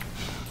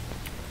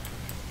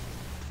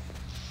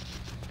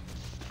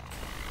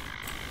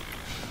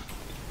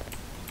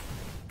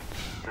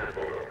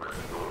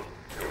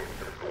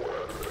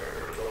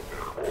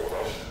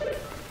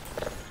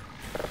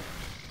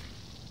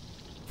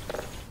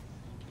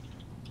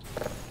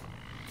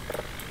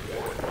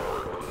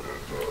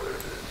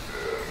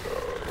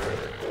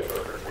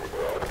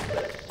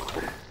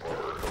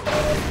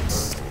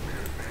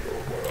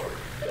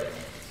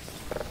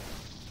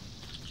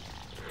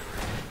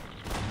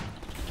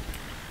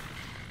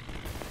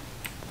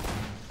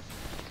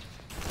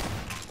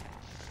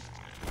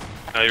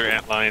 Now your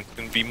antlions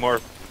can be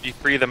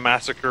free to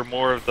massacre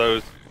more of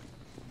those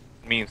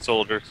mean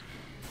soldiers.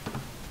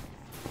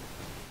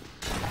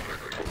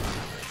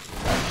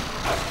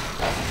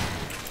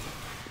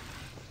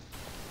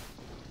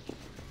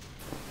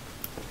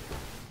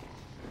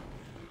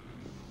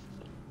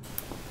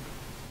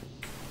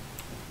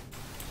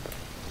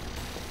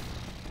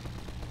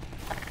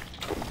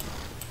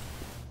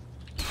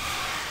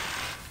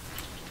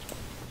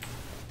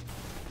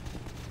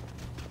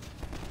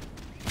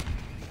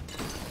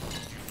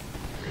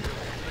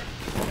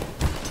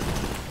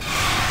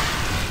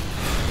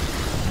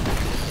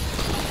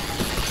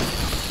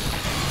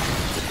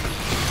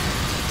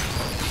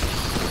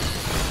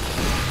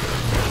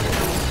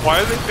 Why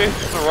are they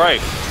facing the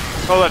right?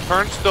 Oh, that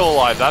turn's still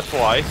alive, that's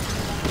why.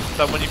 Is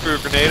that when you threw a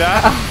grenade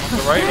at? On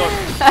the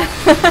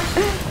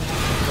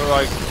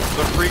right?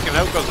 They're freaking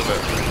out because of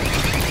it.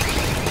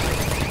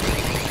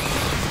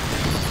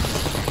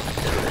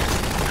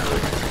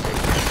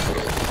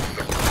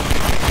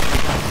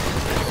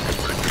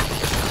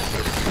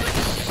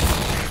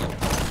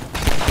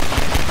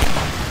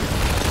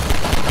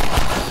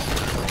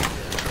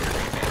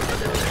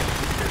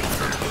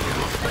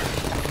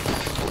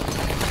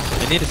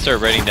 I need to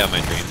start writing down my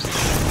dreams.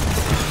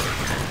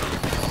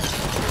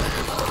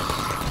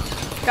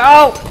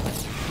 Go!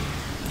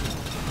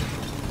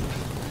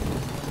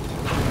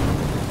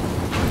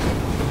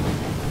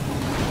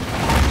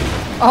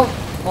 Oh,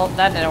 well,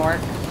 that didn't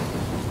work.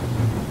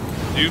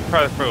 You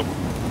try to throw.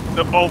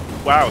 Oh,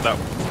 wow, that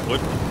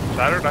wood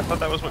shattered? I thought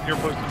that was what you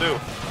were supposed to do.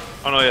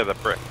 Oh, no, yeah, the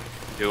brick.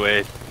 Do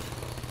it.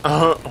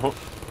 Ah!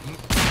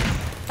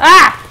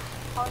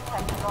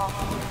 Contact log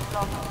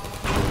logged.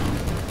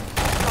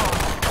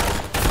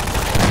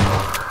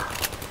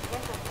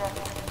 Intercept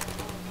in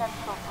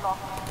central block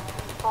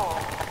 4.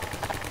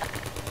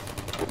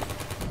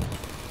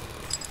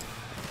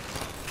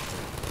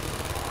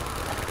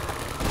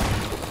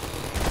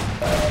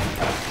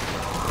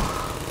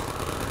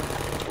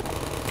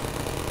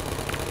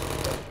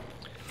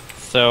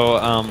 So,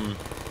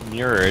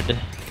 Murd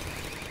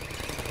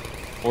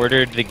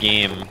ordered the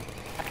game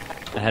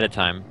ahead of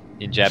time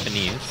in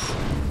Japanese,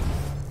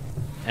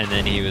 and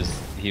then he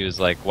was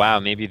like, "Wow,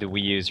 maybe the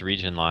Wii U's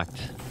region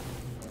locked."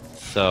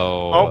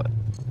 So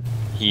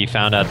he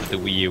found out that the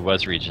Wii U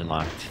was region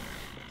locked,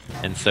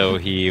 and so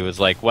he was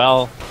like,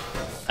 "Well,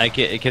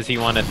 because he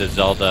wanted the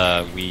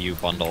Zelda Wii U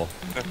bundle."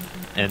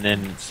 And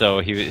then, so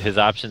his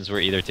options were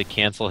either to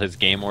cancel his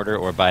game order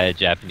or buy a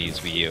Japanese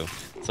Wii U.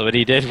 So what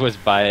he did was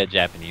buy a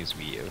Japanese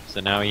Wii U.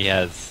 So now he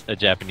has a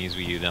Japanese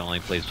Wii U that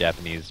only plays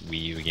Japanese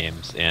Wii U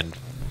games and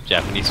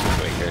Japanese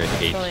Wind Waker in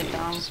HD, really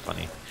dumb. which is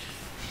funny.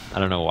 I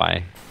don't know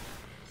why.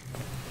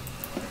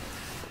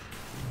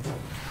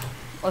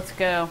 Let's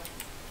go.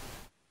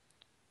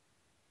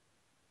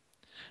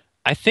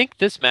 I think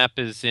this map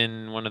is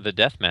in one of the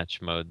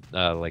deathmatch modes.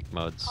 I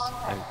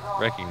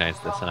recognize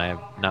this, and I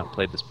have not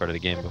played this part of the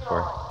game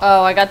before.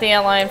 Oh, I got the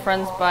antlion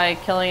friends by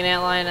killing an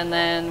antlion, and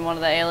then one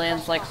of the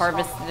aliens like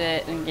harvested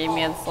it and gave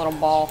me this little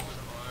ball.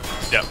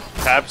 Yep.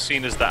 Tab's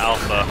seen as the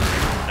alpha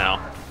now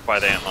by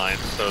the antlions,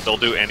 so they'll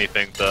do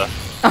anything to.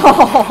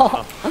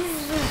 Oh,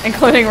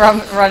 including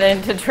run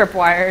into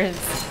tripwires.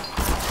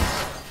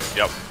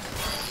 Yep.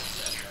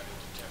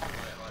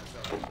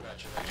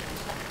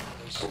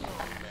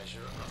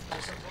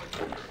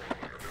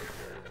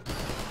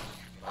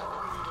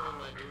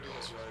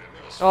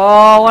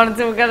 Oh, one of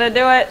them gonna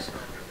do it.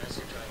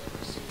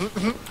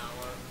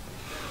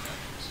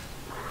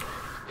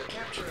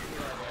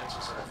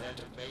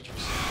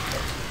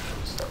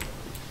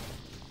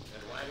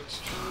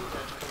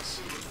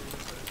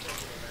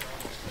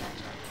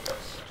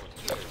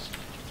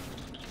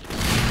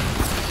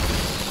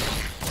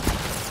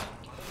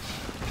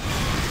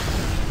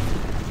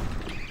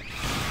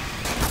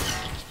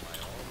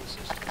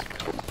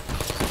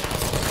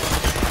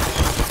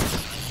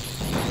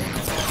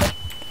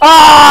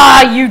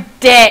 Ah, you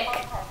dick!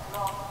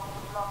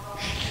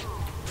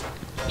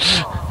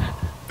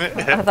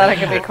 I thought I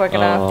could be quick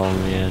enough. Oh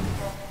man.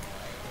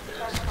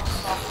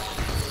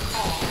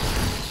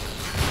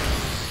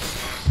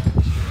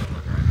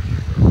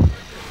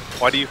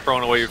 Why are you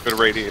throwing away your good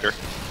radiator?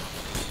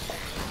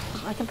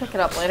 I can pick it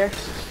up later.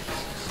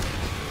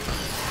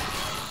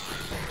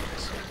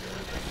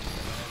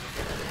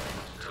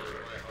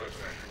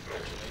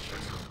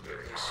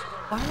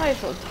 Why am I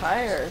so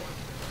tired?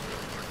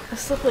 I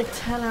slept like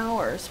 10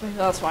 hours. Maybe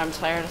that's why I'm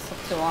tired. I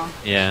slept too long.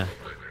 Yeah.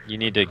 You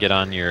need to get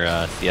on your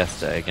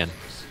siesta again.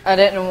 I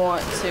didn't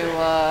want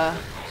to,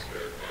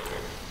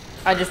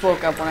 I just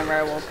woke up whenever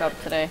I woke up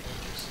today.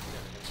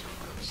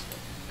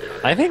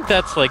 I think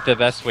that's like the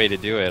best way to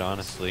do it,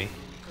 honestly.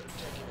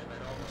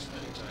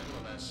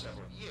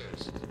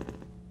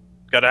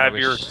 Gotta have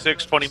wish- your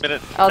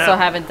 20-minute. I also nap.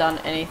 haven't done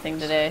anything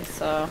today,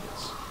 so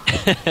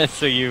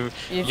So you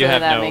usually have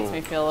that no. makes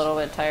me feel a little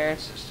bit tired.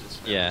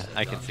 Yeah,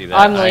 I can see that.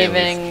 I'm I at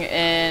leaving least-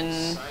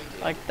 in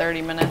like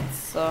 30 minutes,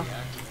 so.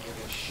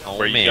 Oh,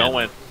 Where you man.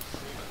 going?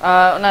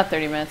 Not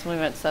 30 minutes, I'm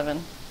leaving at 7.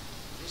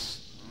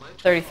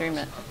 33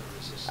 minutes.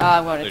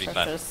 I'm going to 35.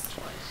 churches.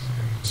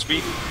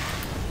 Sweet.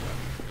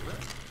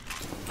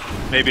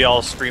 Maybe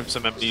I'll stream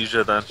some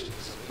Amnesia then.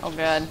 Oh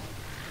god.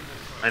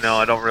 I know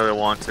I don't really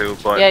want to,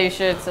 but Yeah, you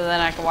should, so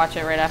then I can watch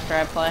it right after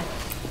I play.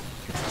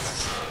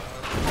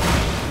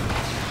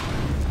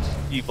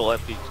 Evil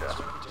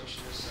Amnesia.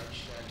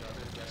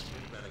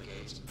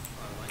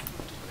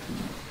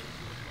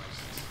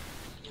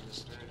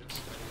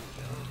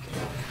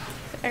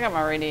 I got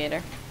my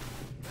radiator.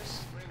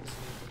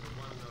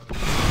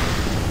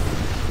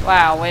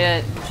 Wow, way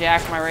to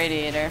jack my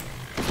radiator.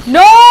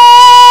 No!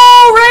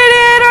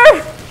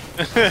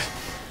 Radiator!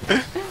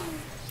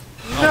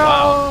 Oh,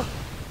 wow.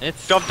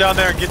 It's Jump down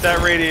there and get that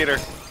radiator.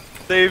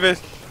 Save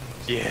it.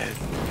 Yes.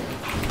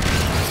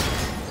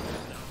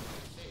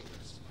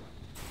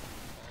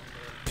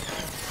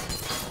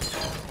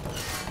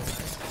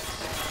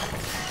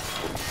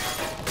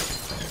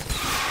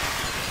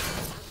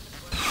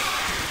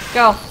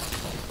 Go.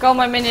 Go,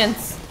 my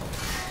minions.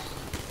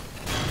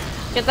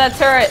 Get that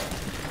turret.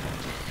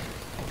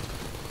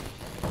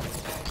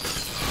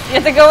 You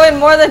have to go in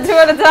more than 2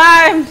 at a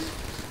time.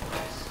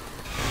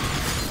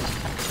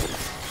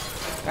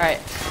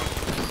 Alright.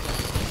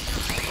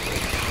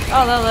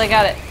 Oh, no, they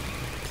got it.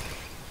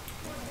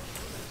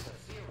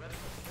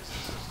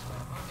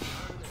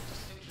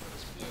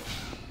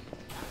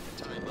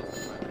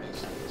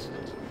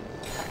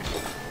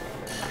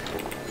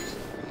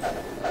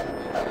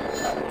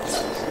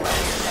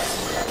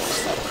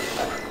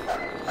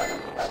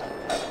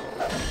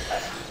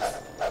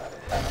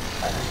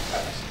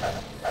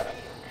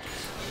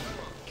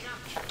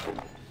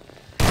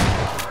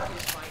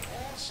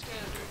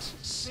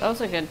 That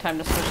was a good time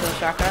to switch to the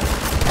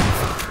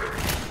shotgun.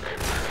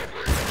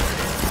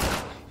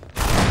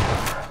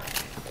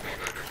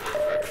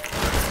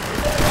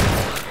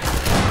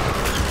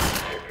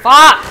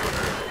 Fuck!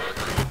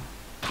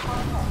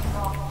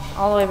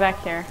 All the way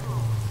back here.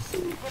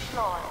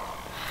 Deploy.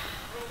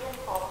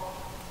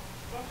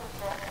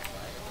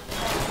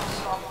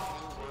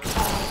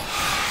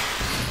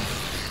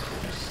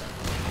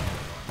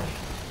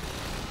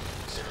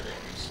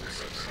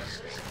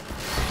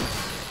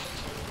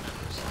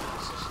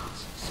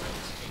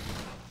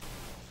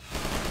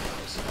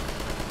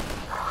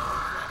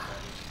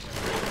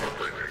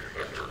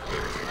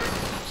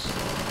 Reinforce.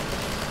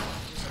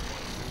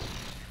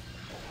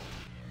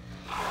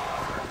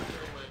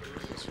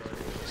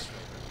 Intercept.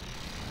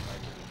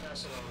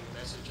 Pass along the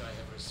message I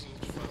have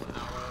received from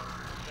our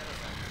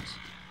benefactors.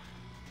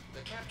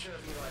 The capture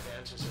of Eli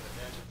Vance is an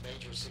event of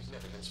major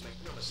significance, make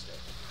no mistake.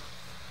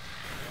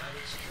 While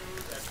it's true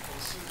that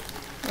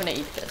conceivably I'm gonna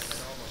eat this.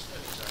 almost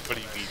any time What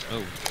do you mean?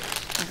 oh,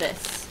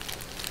 This.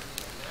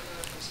 the manner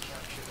of this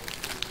capture will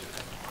prove to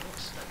have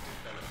unexpected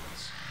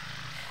benefits.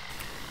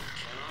 It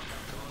cannot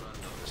have gone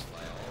unnoticed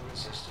by all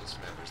resistance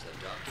members that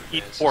Dr.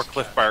 Eat Vance's 4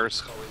 Cliff capture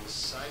Bars.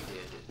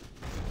 coincided.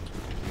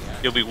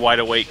 You'll be wide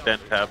awake then,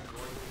 Tab.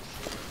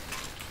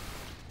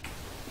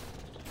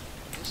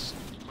 This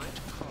might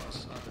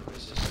cause other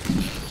resistance.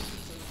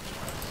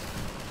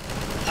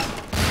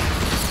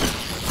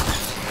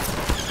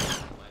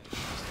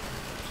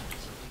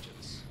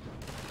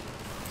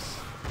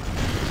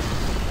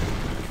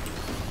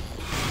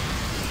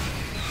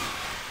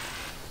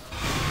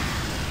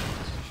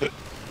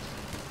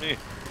 Me.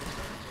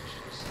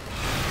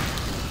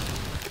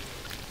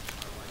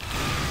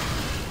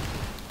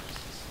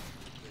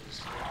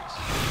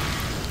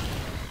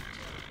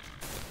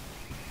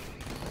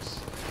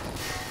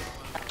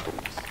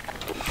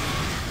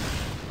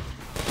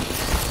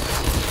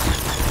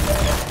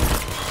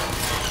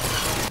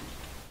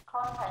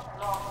 Contact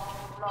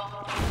lost.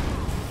 Block.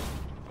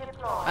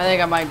 Deploy. I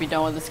think I might be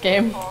done with this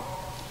game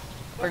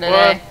for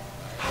today.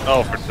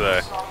 Oh, for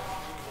today.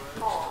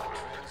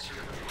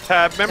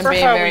 Tab, I'm remember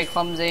being how very we...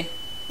 clumsy.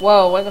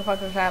 Whoa, what the fuck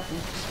just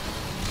happened?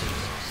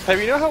 Tab,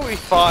 you know how we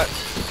thought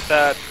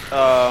that,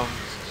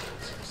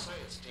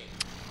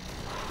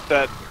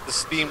 that the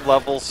Steam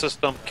level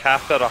system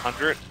capped at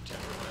 100?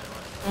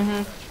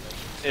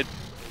 Mm-hmm. It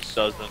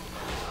doesn't.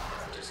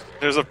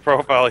 There's a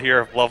profile here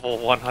of level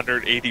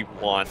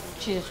 181.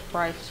 Jesus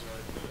Christ.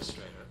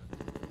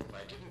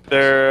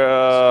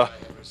 They're,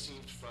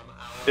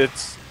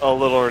 it's a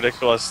little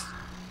ridiculous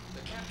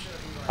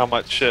how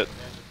much shit.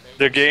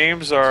 Their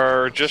games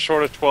are just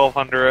short of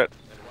 1,200.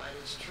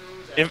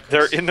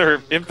 Their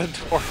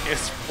inventory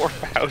is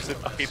 4,000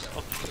 items.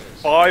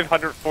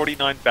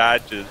 549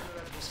 badges.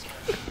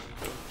 I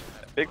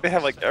think they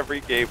have like every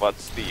game on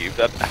Steam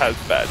that has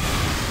badges.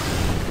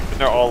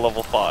 they're all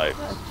level 5.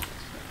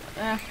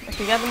 If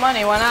you got the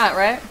money, why not,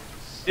 right?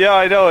 Yeah,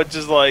 I know. It's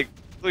just like,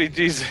 sweet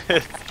Jesus.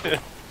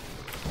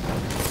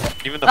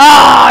 Even the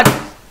Ah!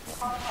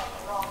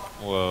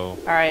 Whoa.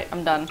 Alright,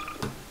 I'm done.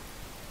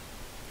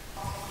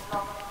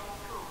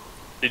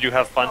 Did you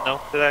have fun though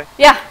today?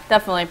 Yeah,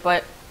 definitely,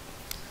 but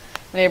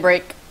I need a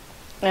break.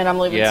 And I'm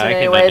leaving Yeah, soon I can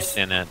anyways.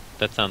 understand that.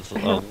 That sounds a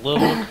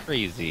little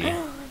crazy.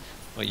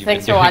 What you've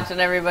Thanks been for doing. watching,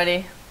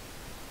 everybody.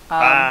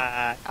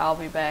 Bye. I'll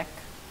be back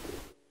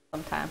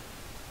sometime.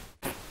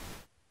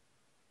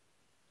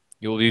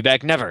 You will be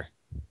back never.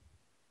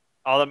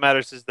 All that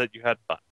matters is that you had fun.